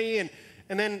so funny. And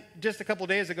then just a couple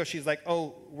days ago, she's like,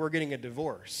 oh, we're getting a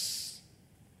divorce.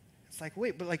 It's like,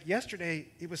 wait, but like yesterday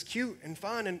it was cute and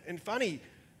fun and funny.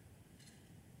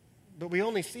 But we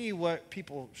only see what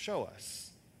people show us.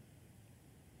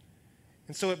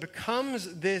 And so it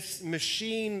becomes this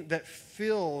machine that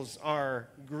fills our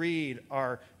greed,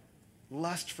 our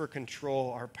lust for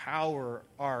control, our power,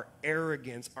 our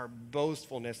arrogance, our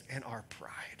boastfulness, and our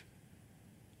pride.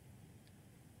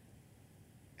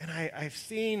 And I've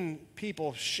seen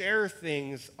people share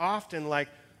things often like,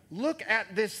 look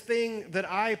at this thing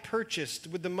that I purchased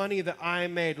with the money that I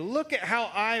made. Look at how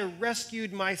I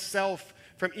rescued myself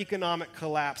from economic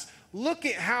collapse. Look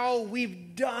at how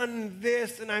we've done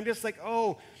this. And I'm just like,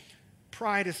 oh,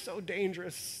 pride is so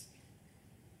dangerous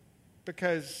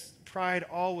because pride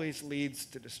always leads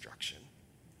to destruction.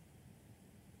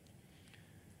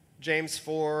 James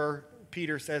 4,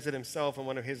 Peter says it himself in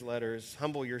one of his letters,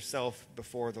 humble yourself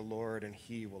before the Lord and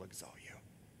he will exalt you.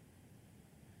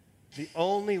 The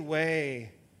only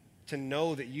way to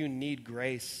know that you need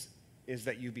grace is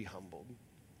that you be humbled.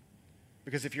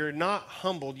 Because if you're not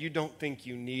humbled, you don't think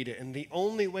you need it. And the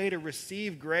only way to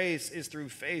receive grace is through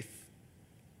faith.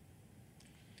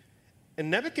 And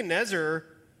Nebuchadnezzar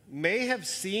may have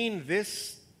seen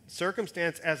this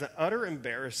circumstance as an utter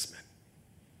embarrassment.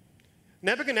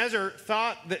 Nebuchadnezzar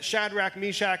thought that Shadrach,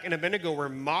 Meshach, and Abednego were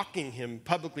mocking him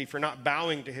publicly for not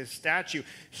bowing to his statue.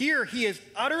 Here, he is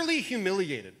utterly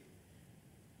humiliated.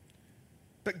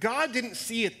 But God didn't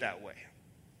see it that way.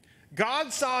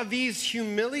 God saw these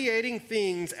humiliating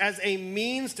things as a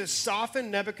means to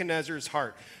soften Nebuchadnezzar's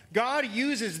heart. God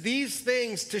uses these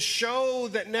things to show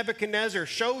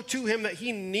to him that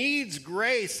he needs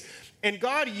grace. And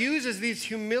God uses these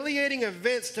humiliating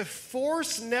events to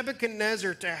force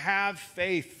Nebuchadnezzar to have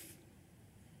faith.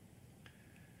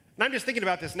 And I'm just thinking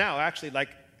about this now, actually. Like,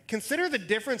 consider the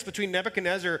difference between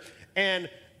Nebuchadnezzar and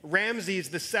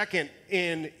Ramses II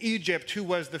in Egypt, who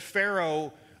was the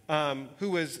Pharaoh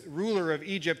who was ruler of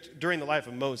Egypt during the life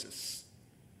of Moses.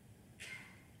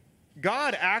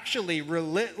 God actually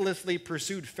relentlessly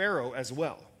pursued Pharaoh as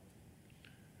well.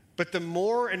 But the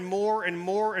more and more and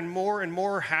more and more and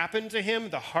more happened to him,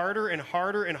 the harder and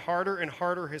harder and harder and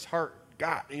harder his heart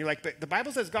got. And you're like, but the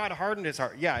Bible says God hardened his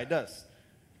heart. Yeah, it does.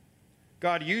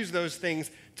 God used those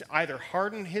things to either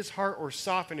harden his heart or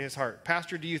soften his heart.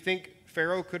 Pastor, do you think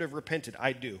Pharaoh could have repented?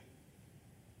 I do.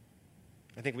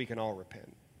 I think we can all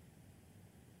repent.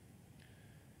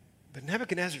 But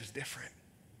Nebuchadnezzar is different.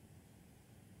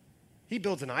 He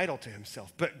builds an idol to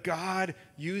himself, but God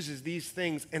uses these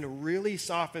things and really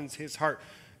softens his heart.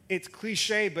 It's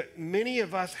cliche, but many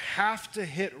of us have to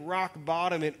hit rock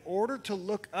bottom in order to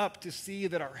look up to see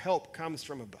that our help comes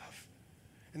from above.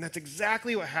 And that's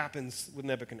exactly what happens with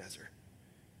Nebuchadnezzar.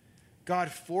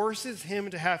 God forces him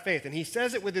to have faith, and he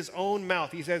says it with his own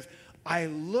mouth. He says, I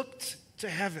looked to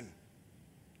heaven,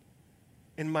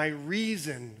 and my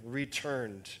reason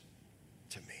returned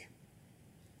to me.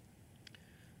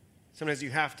 Sometimes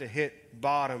you have to hit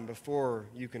bottom before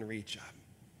you can reach up.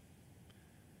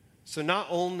 So not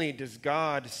only does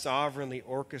God sovereignly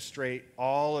orchestrate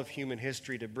all of human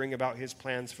history to bring about his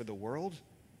plans for the world,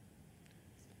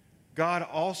 God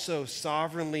also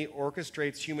sovereignly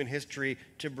orchestrates human history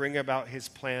to bring about his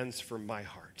plans for my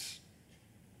heart.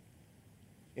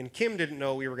 And Kim didn't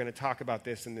know we were going to talk about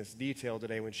this in this detail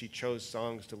today when she chose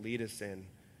songs to lead us in.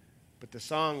 But the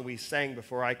song we sang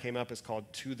before I came up is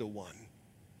called To the One.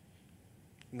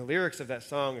 And the lyrics of that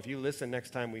song, if you listen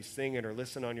next time we sing it or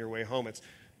listen on your way home, it's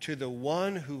to the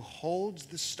one who holds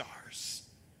the stars.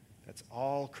 That's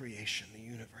all creation, the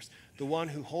universe. the one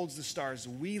who holds the stars,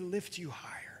 we lift you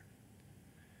higher.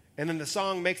 And then the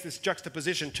song makes this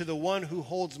juxtaposition to the one who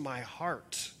holds my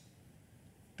heart.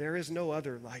 There is no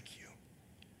other like you.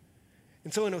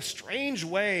 And so in a strange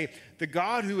way, the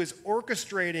God who is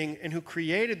orchestrating and who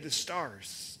created the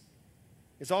stars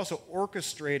is also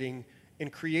orchestrating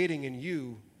and creating in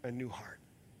you a new heart.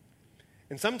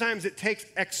 And sometimes it takes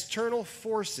external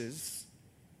forces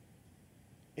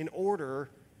in order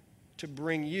to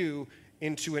bring you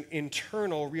into an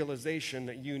internal realization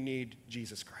that you need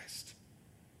Jesus Christ.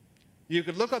 You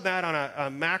could look at that on a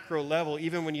macro level,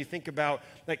 even when you think about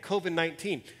like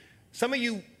COVID-19. Some of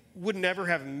you would never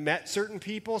have met certain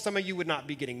people. Some of you would not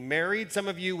be getting married. Some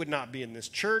of you would not be in this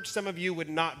church. Some of you would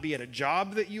not be at a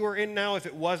job that you are in now if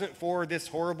it wasn't for this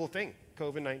horrible thing,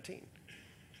 COVID-19.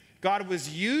 God was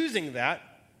using that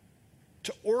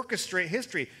to orchestrate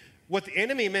history. What the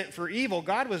enemy meant for evil,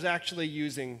 God was actually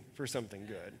using for something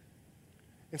good.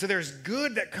 And so there's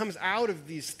good that comes out of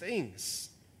these things.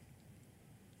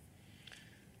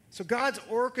 So God's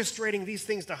orchestrating these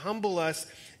things to humble us,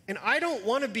 and I don't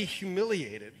want to be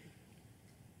humiliated.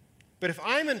 But if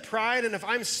I'm in pride and if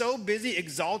I'm so busy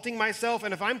exalting myself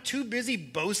and if I'm too busy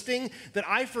boasting that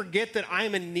I forget that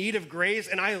I'm in need of grace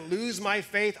and I lose my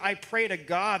faith, I pray to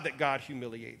God that God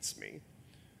humiliates me.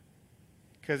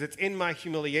 Because it's in my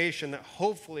humiliation that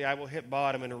hopefully I will hit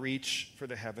bottom and reach for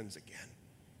the heavens again.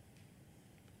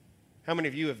 How many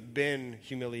of you have been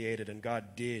humiliated and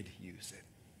God did use it?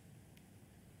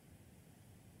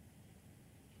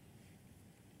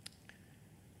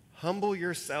 Humble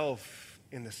yourself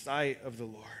in the sight of the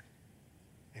Lord,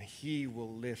 and he will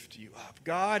lift you up.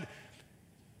 God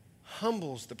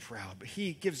humbles the proud, but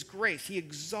he gives grace. He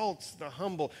exalts the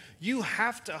humble. You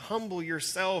have to humble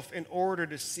yourself in order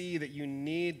to see that you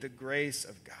need the grace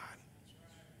of God.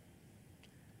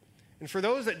 And for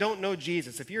those that don't know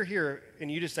Jesus, if you're here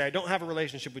and you just say, I don't have a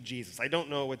relationship with Jesus, I don't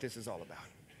know what this is all about.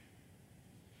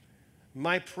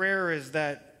 My prayer is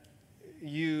that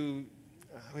you,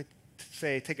 I would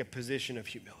say, take a position of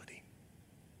humility.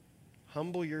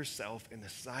 Humble yourself in the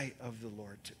sight of the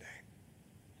Lord today.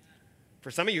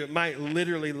 For some of you, it might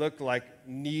literally look like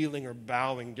kneeling or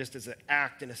bowing just as an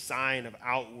act and a sign of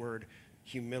outward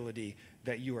humility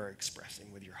that you are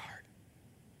expressing with your heart.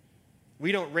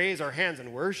 We don't raise our hands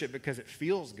in worship because it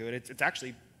feels good. It's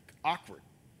actually awkward.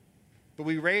 But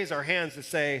we raise our hands to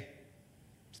say,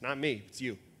 it's not me, it's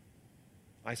you.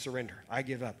 I surrender. I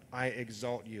give up. I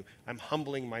exalt you. I'm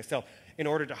humbling myself. In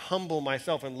order to humble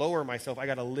myself and lower myself, I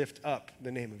got to lift up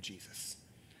the name of Jesus.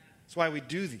 That's why we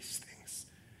do these things.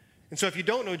 And so if you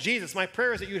don't know Jesus, my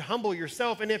prayer is that you'd humble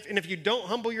yourself. And if you don't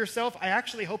humble yourself, I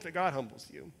actually hope that God humbles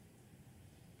you.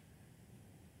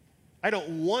 I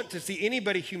don't want to see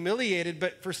anybody humiliated,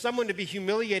 but for someone to be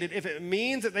humiliated, if it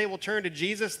means that they will turn to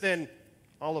Jesus, then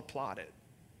I'll applaud it.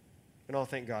 And I'll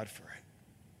thank God for it.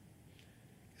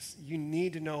 You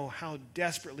need to know how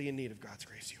desperately in need of God's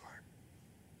grace you are.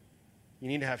 You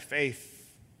need to have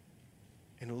faith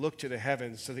and look to the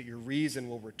heavens so that your reason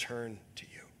will return to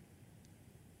you.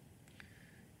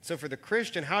 So for the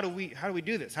Christian, how do we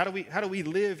do this? How do we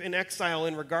live in exile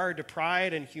in regard to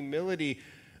pride and humility?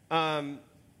 I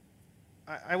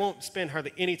won't spend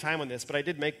hardly any time on this, but I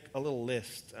did make a little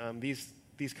list.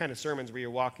 These kind of sermons where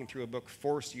you're walking through a book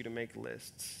force you to make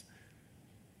lists.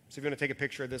 So if you want to take a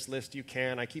picture of this list, you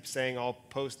can. I keep saying I'll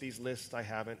post these lists. I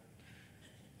haven't.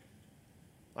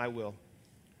 I will.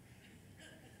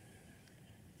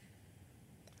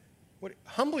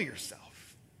 Humble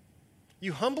yourself.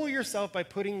 You humble yourself by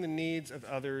putting the needs of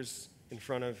others in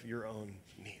front of your own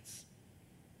needs.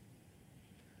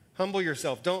 Humble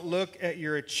yourself. Don't look at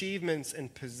your achievements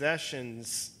and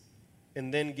possessions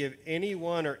and then give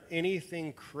anyone or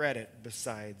anything credit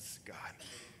besides God.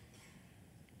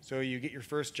 So you get your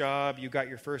first job, you got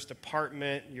your first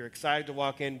apartment, you're excited to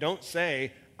walk in. Don't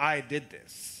say, I did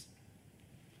this.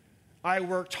 I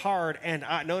worked hard and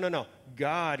no.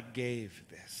 God gave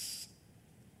this.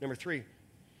 Number 3,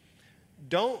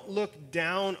 don't look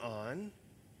down on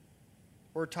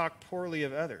or talk poorly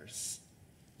of others.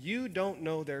 You don't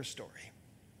know their story.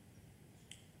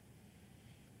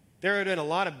 There had been a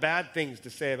lot of bad things to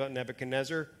say about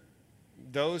Nebuchadnezzar.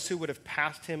 Those who would have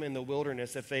passed him in the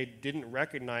wilderness, if they didn't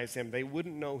recognize him, they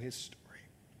wouldn't know his story.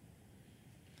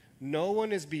 No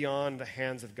one is beyond the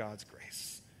hands of God's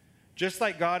grace. Just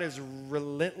like God is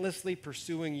relentlessly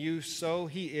pursuing you, so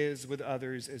he is with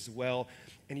others as well.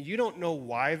 And you don't know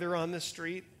why they're on the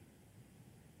street.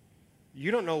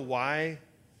 You don't know why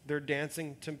they're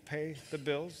dancing to pay the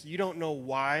bills. You don't know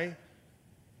why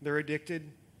they're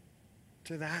addicted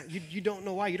to that. You don't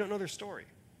know why. You don't know their story.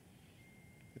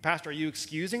 Pastor, are you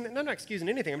excusing that? No, I'm not excusing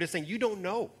anything. I'm just saying you don't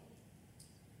know.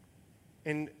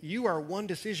 And you are one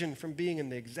decision from being in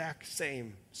the exact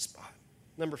same spot.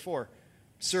 Number 4,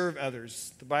 serve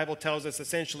others. The Bible tells us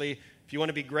essentially, if you want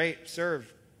to be great,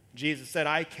 serve. Jesus said,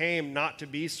 I came not to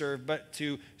be served, but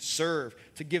to serve,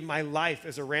 to give my life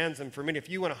as a ransom for many. If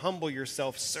you want to humble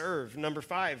yourself, serve. Number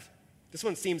 5, this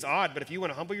one seems odd, but if you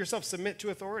want to humble yourself, submit to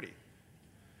authority.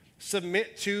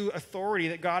 Submit to authority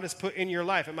that God has put in your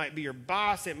life. It might be your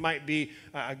boss. It might be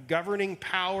a governing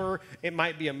power. It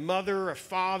might be a mother, a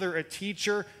father, a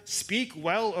teacher. Speak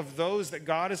well of those that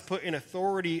God has put in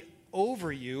authority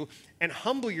over you, and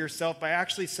humble yourself by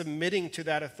actually submitting to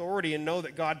that authority and know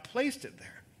that God placed it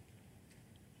there.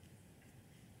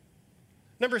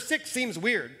 Number 6 seems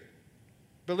weird,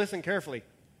 but listen carefully.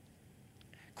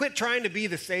 Quit trying to be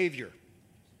the Savior.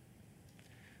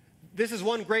 This is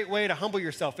one great way to humble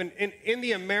yourself. In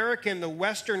the American, the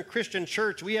Western Christian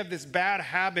church, we have this bad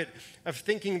habit of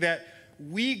thinking that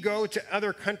we go to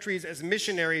other countries as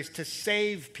missionaries to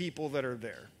save people that are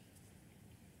there.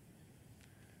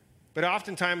 But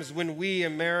oftentimes when we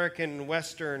American,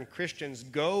 Western Christians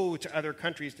go to other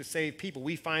countries to save people,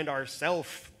 we find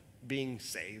ourselves being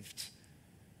saved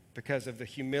because of the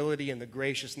humility and the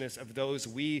graciousness of those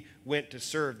we went to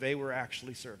serve. They were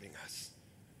actually serving us.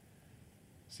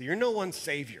 So you're no one's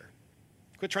savior.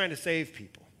 Quit trying to save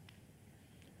people.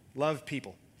 Love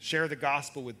people. Share the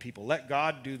gospel with people. Let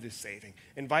God do the saving.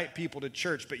 Invite people to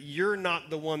church, but you're not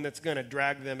the one that's going to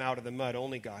drag them out of the mud.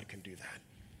 Only God can do that.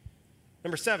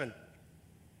 Number 7,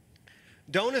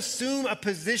 don't assume a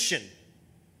position.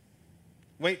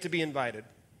 Wait to be invited.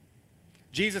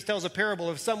 Jesus tells a parable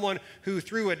of someone who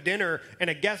threw a dinner and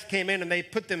a guest came in and they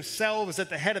put themselves at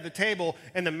the head of the table,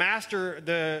 and the master,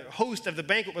 the host of the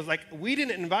banquet, was like, we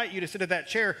didn't invite you to sit at that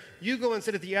chair. You go and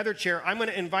sit at the other chair. I'm going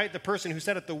to invite the person who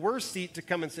sat at the worst seat to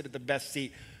come and sit at the best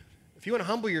seat. If you want to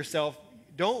humble yourself,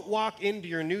 don't walk into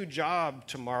your new job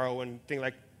tomorrow and think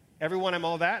like, everyone, I'm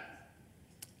all that.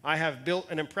 I have built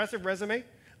an impressive resume.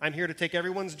 I'm here to take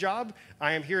everyone's job.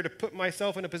 I am here to put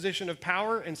myself in a position of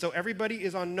power, and so everybody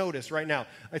is on notice right now.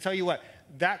 I tell you what,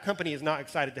 that company is not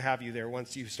excited to have you there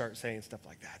once you start saying stuff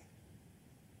like that.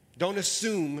 Don't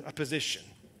assume a position.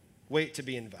 Wait to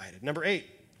be invited. Number 8,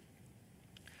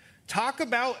 talk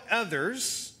about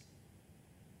others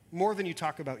more than you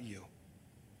talk about you.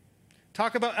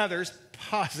 Talk about others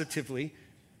positively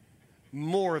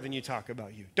more than you talk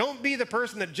about you. Don't be the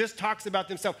person that just talks about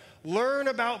themselves. Learn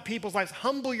about people's lives.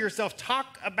 Humble yourself.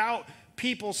 Talk about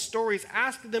people's stories.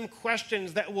 Ask them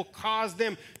questions that will cause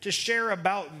them to share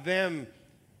about them.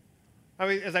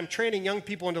 As I'm training young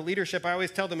people into leadership, I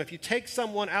always tell them, if you take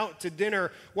someone out to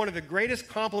dinner, one of the greatest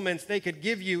compliments they could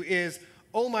give you is,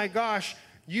 oh my gosh,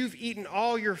 you've eaten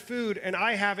all your food and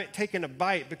I haven't taken a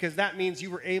bite, because that means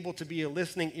you were able to be a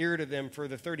listening ear to them for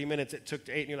the 30 minutes it took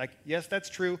to eat. And you're like, yes, that's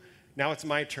true. Now it's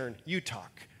my turn. You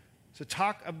talk. So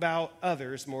talk about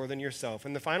others more than yourself.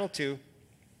 And the final 2,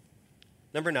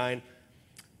 number 9,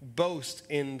 boast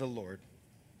in the Lord.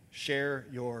 Share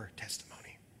your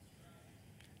testimony.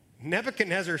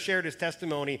 Nebuchadnezzar shared his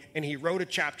testimony, and he wrote a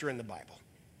chapter in the Bible.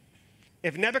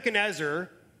 If Nebuchadnezzar,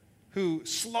 who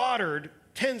slaughtered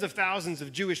tens of thousands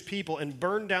of Jewish people and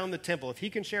burned down the temple, if he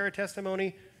can share a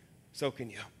testimony, so can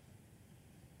you.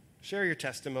 Share your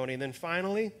testimony. And then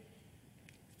finally,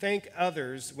 thank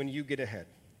others when you get ahead.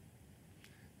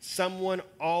 Someone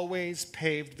always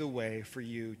paved the way for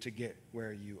you to get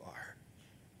where you are.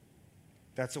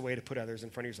 That's a way to put others in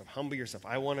front of yourself. Humble yourself.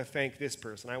 I want to thank this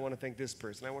person. I want to thank this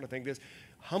person. I want to thank this.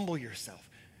 Humble yourself.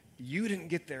 You didn't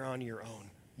get there on your own.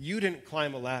 You didn't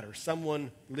climb a ladder.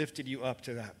 Someone lifted you up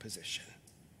to that position.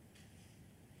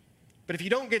 But if you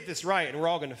don't get this right, and we're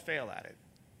all going to fail at it,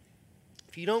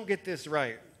 if you don't get this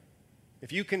right,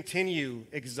 if you continue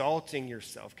exalting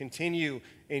yourself, continue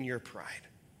in your pride,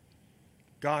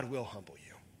 God will humble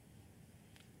you.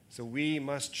 So we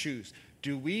must choose.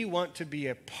 Do we want to be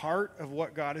a part of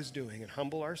what God is doing and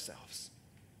humble ourselves?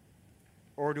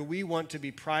 Or do we want to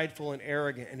be prideful and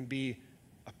arrogant and be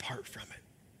apart from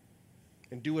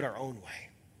it and do it our own way?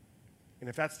 And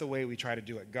if that's the way we try to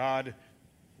do it, God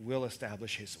will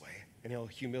establish his way, and he'll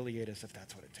humiliate us if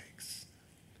that's what it takes.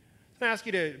 I'm going to ask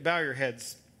you to bow your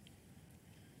heads.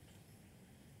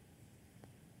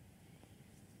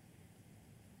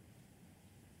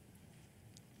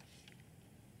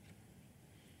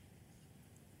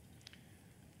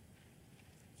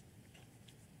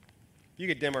 You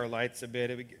could dim our lights a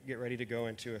bit. We get ready to go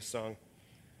into a song.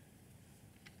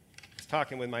 I was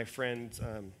talking with my friends,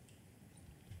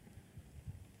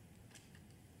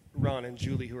 Ron and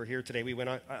Julie, who are here today. We went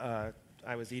on.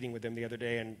 I was eating with them the other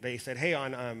day, and they said, "Hey,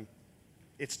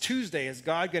 it's Tuesday. Is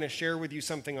God going to share with you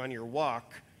something on your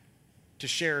walk to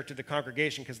share to the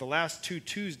congregation, because the last 2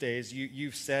 Tuesdays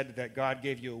you've said that God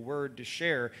gave you a word to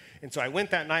share. And so I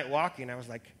went that night walking. I was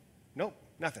like, nope,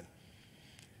 nothing.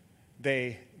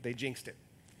 They jinxed it,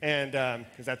 and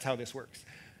because that's how this works.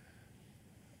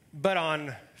 But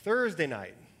on Thursday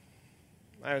night,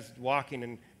 I was walking,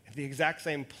 and at the exact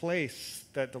same place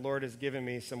that the Lord has given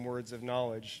me some words of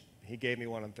knowledge, he gave me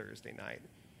one on Thursday night.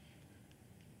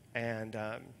 And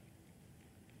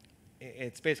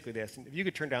it's basically this. If you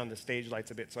could turn down the stage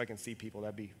lights a bit so I can see people,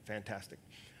 that'd be fantastic.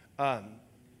 I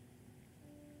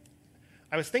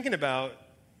was thinking about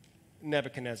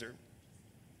Nebuchadnezzar.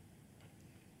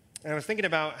 And I was thinking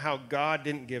about how God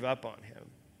didn't give up on him.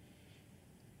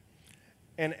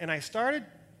 And I started,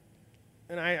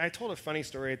 and I told a funny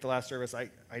story at the last service. I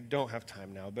don't have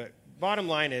time now, but bottom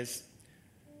line is,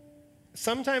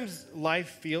 sometimes life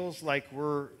feels like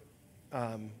we're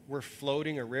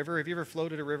floating a river. Have you ever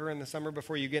floated a river in the summer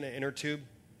before? You get in an inner tube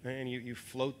and you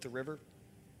float the river?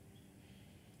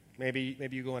 Maybe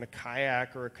you go in a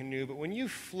kayak or a canoe, but when you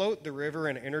float the river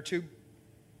in an inner tube,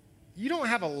 you don't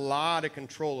have a lot of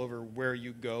control over where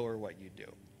you go or what you do.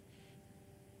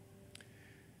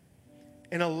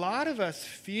 And a lot of us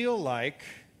feel like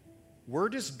we're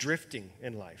just drifting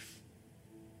in life.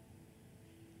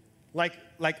 Like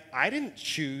I didn't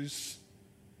choose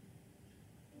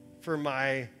for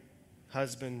my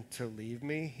husband to leave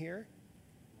me here.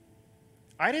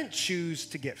 I didn't choose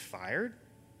to get fired.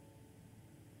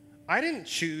 I didn't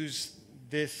choose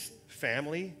this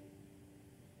family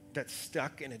that's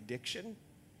stuck in addiction.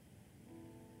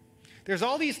 There's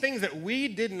all these things that we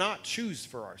did not choose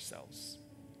for ourselves.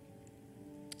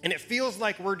 And it feels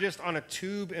like we're just on a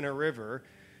tube in a river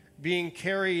being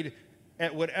carried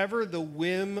at whatever the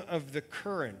whim of the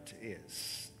current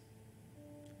is,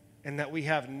 and that we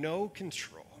have no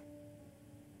control.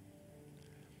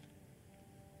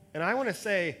 And I want to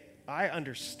say, I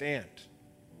understand.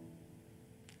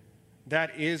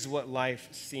 That is what life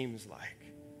seems like.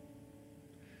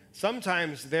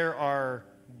 Sometimes there are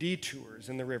detours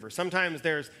in the river. Sometimes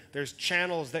there's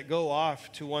channels that go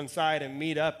off to one side and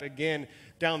meet up again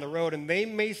down the road, and they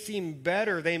may seem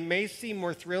better, they may seem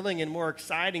more thrilling and more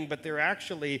exciting, but they're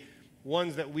actually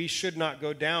ones that we should not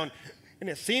go down. And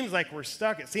it seems like we're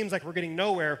stuck. It seems like we're getting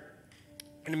nowhere.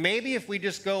 And maybe if we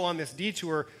just go on this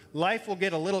detour, life will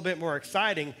get a little bit more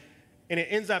exciting, and it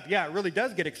ends up, it really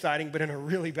does get exciting, but in a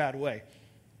really bad way.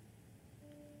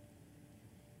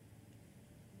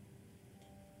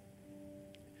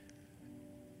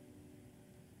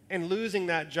 And losing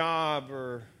that job,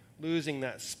 or losing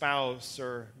that spouse,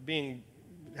 or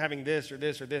having this or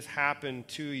this or this happen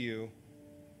to you,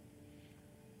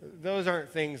 those aren't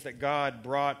things that God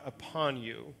brought upon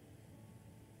you,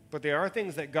 but they are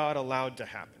things that God allowed to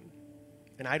happen.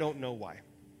 And I don't know why.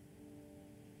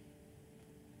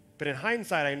 But in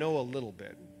hindsight, I know a little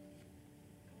bit.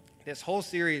 This whole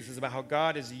series is about how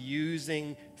God is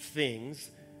using things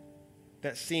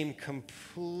that seem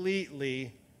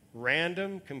completely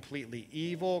random, completely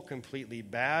evil, completely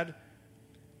bad,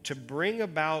 to bring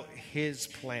about his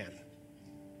plan.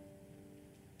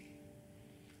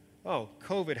 Oh,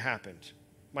 COVID happened.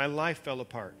 My life fell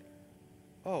apart.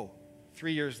 Oh,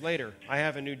 3 years later, I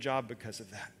have a new job because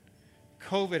of that.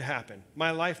 COVID happened.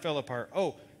 My life fell apart.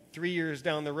 Oh, 3 years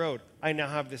down the road, I now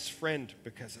have this friend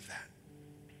because of that.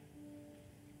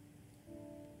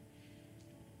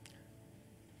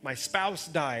 My spouse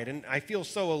died, and I feel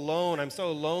so alone. I'm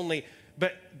so lonely.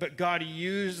 But God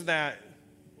used that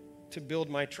to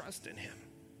build my trust in him.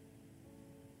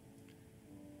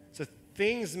 So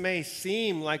things may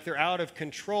seem like they're out of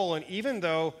control, and even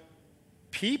though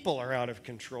people are out of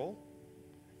control,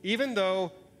 even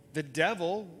though the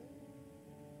devil,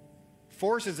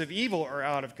 forces of evil are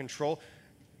out of control,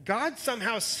 God's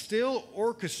somehow still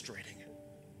orchestrating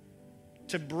it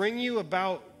to bring you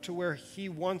about to where he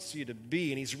wants you to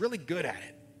be, and he's really good at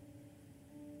it.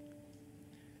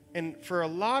 And for a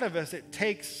lot of us, it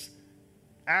takes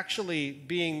actually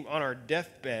being on our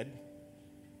deathbed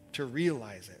to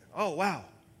realize it. Oh, wow,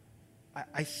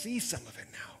 I see some of it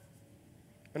now.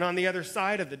 And on the other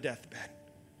side of the deathbed,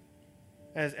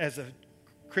 as a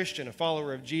Christian, a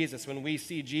follower of Jesus, when we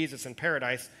see Jesus in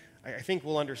paradise, I think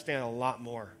we'll understand a lot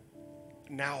more.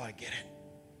 Now I get it.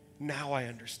 Now I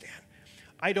understand.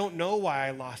 I don't know why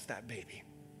I lost that baby.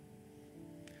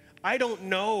 I don't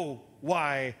know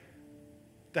why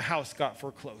the house got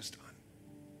foreclosed on.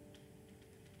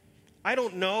 I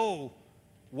don't know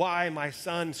why my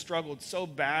son struggled so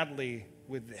badly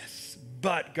with this,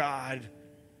 but God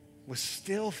was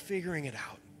still figuring it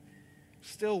out,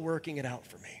 still working it out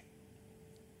for me.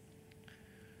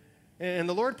 And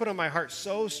the Lord put on my heart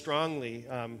so strongly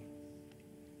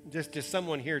just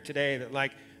someone here today that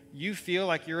like you feel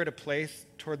like you're at a place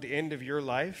toward the end of your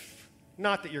life,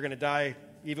 not that you're going to die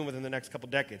even within the next couple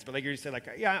decades, but like you're saying like,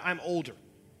 yeah, I'm older.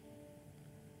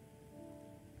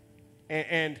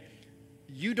 And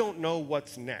you don't know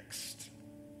what's next.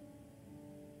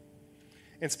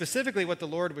 And specifically what the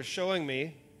Lord was showing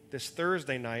me this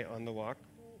Thursday night on the walk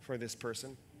for this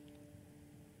person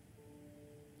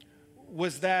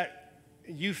was that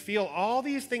you feel all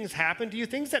these things happen to you,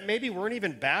 things that maybe weren't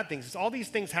even bad things. All these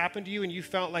things happened to you and you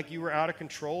felt like you were out of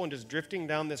control and just drifting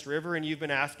down this river, and you've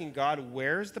been asking God,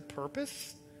 where's the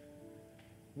purpose?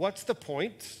 What's the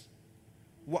point?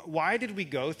 Why did we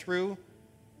go through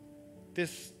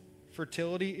this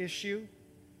fertility issue?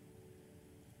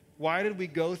 Why did we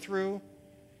go through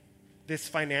this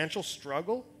financial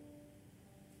struggle?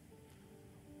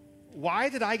 Why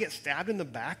did I get stabbed in the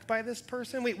back by this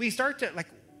person? We start to like,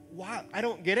 wow, I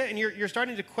don't get it. And you're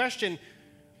starting to question,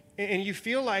 and you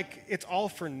feel like it's all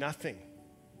for nothing.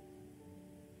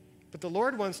 But the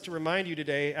Lord wants to remind you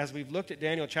today, as we've looked at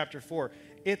Daniel chapter 4,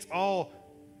 it's all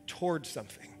towards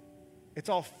something. It's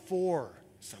all for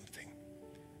something.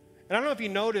 And I don't know if you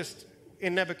noticed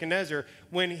in Nebuchadnezzar,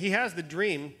 when he has the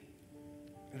dream,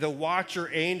 the watcher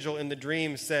angel in the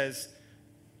dream says,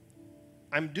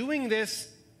 I'm doing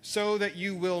this so that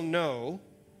you will know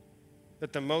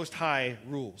that the Most High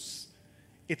rules.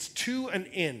 It's to an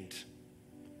end.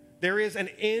 There is an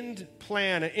end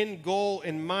plan, an end goal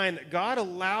in mind, that God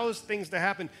allows things to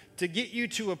happen to get you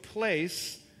to a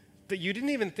place that you didn't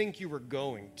even think you were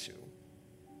going to.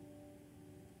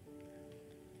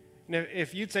 Now,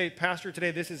 if you'd say, Pastor,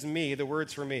 today this is me, the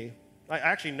word's for me, I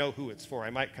actually know who it's for. I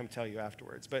might come tell you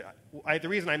afterwards. But the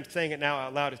reason I'm saying it now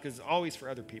out loud is because it's always for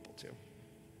other people too.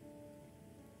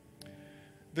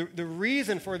 The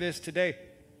reason for this today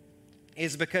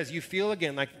is because you feel,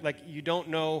 again, like you don't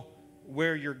know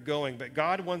where you're going. But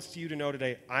God wants you to know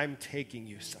today, I'm taking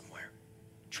you somewhere.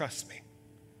 Trust me.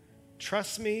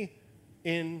 Trust me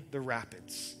in the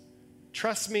rapids.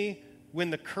 Trust me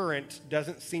when the current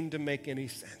doesn't seem to make any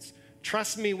sense.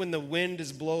 Trust me when the wind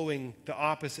is blowing the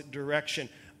opposite direction.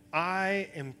 I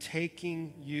am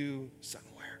taking you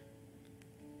somewhere.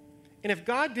 And if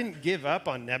God didn't give up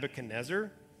on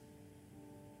Nebuchadnezzar,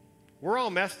 we're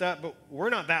all messed up, but we're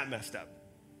not that messed up.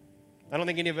 I don't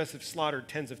think any of us have slaughtered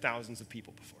tens of thousands of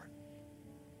people before.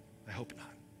 I hope not.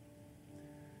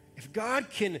 If God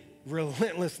can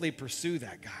relentlessly pursue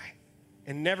that guy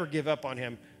and never give up on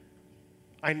him,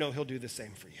 I know he'll do the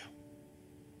same for you.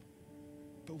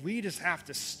 But we just have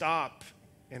to stop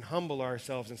and humble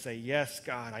ourselves and say, yes,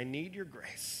 God, I need your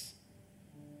grace.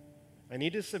 I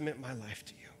need to submit my life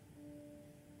to you.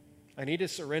 I need to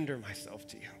surrender myself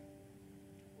to you.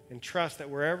 And trust that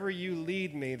wherever you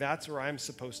lead me, that's where I'm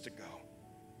supposed to go.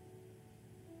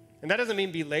 And that doesn't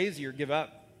mean be lazy or give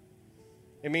up.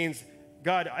 It means,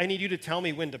 God, I need you to tell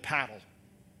me when to paddle.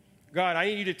 God, I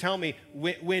need you to tell me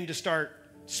when to start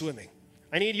swimming.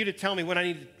 I need you to tell me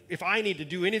if I need to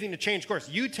do anything to change course.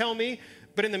 You tell me,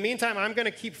 but in the meantime, I'm going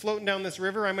to keep floating down this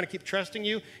river. I'm going to keep trusting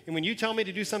you. And when you tell me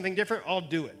to do something different, I'll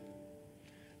do it.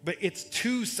 But it's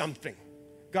to something.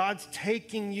 God's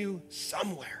taking you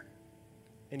somewhere.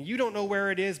 And you don't know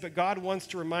where it is, but God wants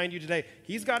to remind you today,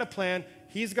 he's got a plan,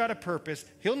 he's got a purpose,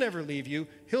 he'll never leave you,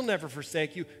 he'll never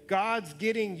forsake you. God's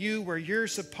getting you where you're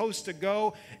supposed to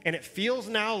go, and it feels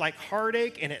now like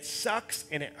heartache, and it sucks,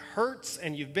 and it hurts,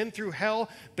 and you've been through hell,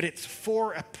 but it's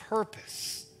for a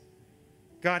purpose.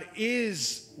 God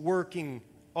is working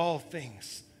all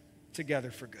things together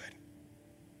for good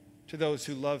to those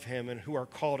who love him and who are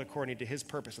called according to his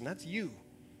purpose, and that's you.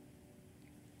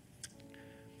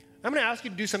 I'm going to ask you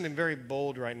to do something very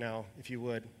bold right now, if you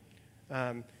would.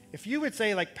 If you would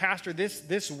say, like, Pastor,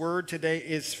 this word today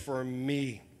is for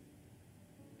me.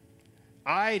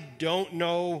 I don't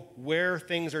know where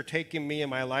things are taking me in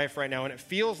my life right now, and it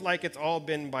feels like it's all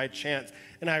been by chance.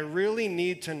 And I really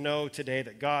need to know today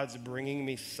that God's bringing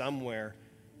me somewhere.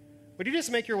 Would you just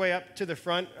make your way up to the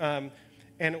front?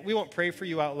 And we won't pray for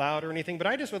you out loud or anything, but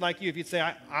I just would like you, if you'd say,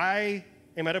 I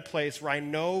am at a place where I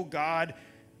know God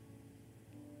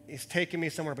is taking me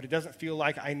somewhere, but it doesn't feel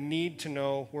like I need to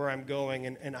know where I'm going,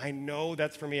 and I know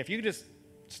that's for me. If you could just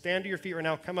stand to your feet right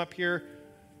now, come up here,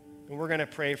 and we're going to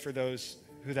pray for those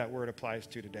who that word applies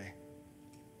to today.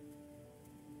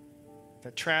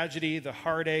 The tragedy, the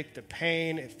heartache, the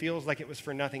pain, it feels like it was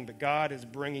for nothing, but God is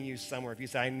bringing you somewhere. If you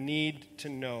say, I need to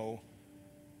know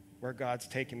where God's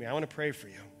taking me, I want to pray for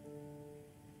you.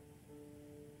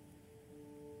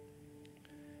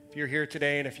 If you're here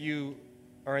today and if you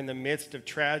are in the midst of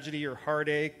tragedy or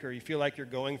heartache, or you feel like you're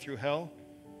going through hell,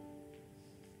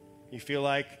 you feel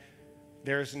like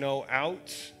there's no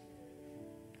out,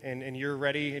 and you're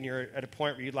ready and you're at a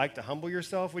point where you'd like to humble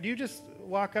yourself, would you just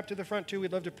walk up to the front too?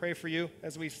 We'd love to pray for you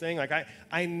as we sing. Like,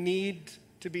 I need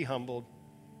to be humbled.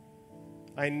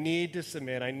 I need to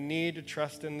submit. I need to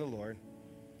trust in the Lord.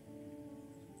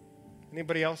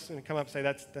 Anybody else going to come up and say,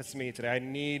 that's me today.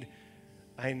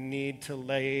 I need to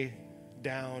lay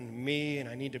down me and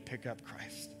I need to pick up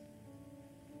Christ.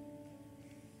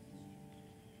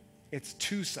 It's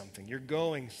to something. You're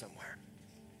going somewhere.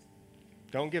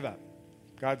 Don't give up.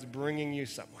 God's bringing you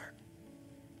somewhere.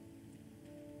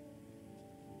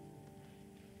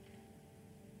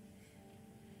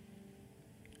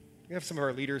 We have some of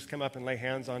our leaders come up and lay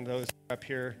hands on those up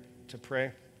here to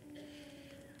pray.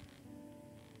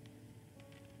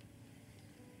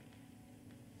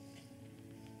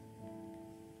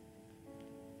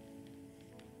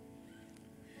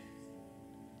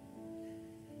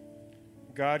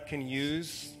 God can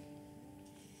use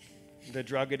the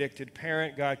drug-addicted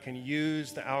parent. God can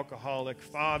use the alcoholic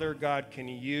father. God can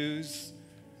use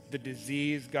the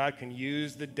disease. God can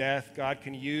use the death. God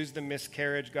can use the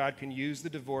miscarriage. God can use the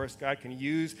divorce. God can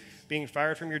use being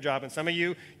fired from your job. And some of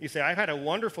you say, I've had a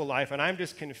wonderful life, and I'm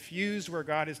just confused where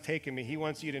God has taken me. He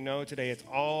wants you to know today it's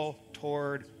all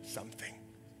toward something.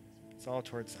 It's all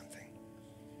toward something.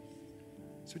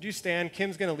 So would you stand?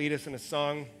 Kim's going to lead us in a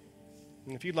song.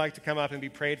 And if you'd like to come up and be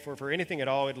prayed for anything at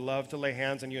all, I'd love to lay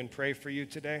hands on you and pray for you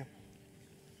today.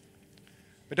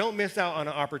 But don't miss out on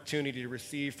an opportunity to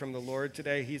receive from the Lord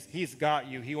today. He's got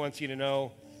you. He wants you to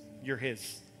know you're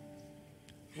His.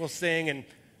 We'll sing, and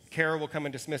Kara will come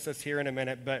and dismiss us here in a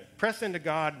minute, but press into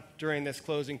God during this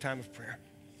closing time of prayer.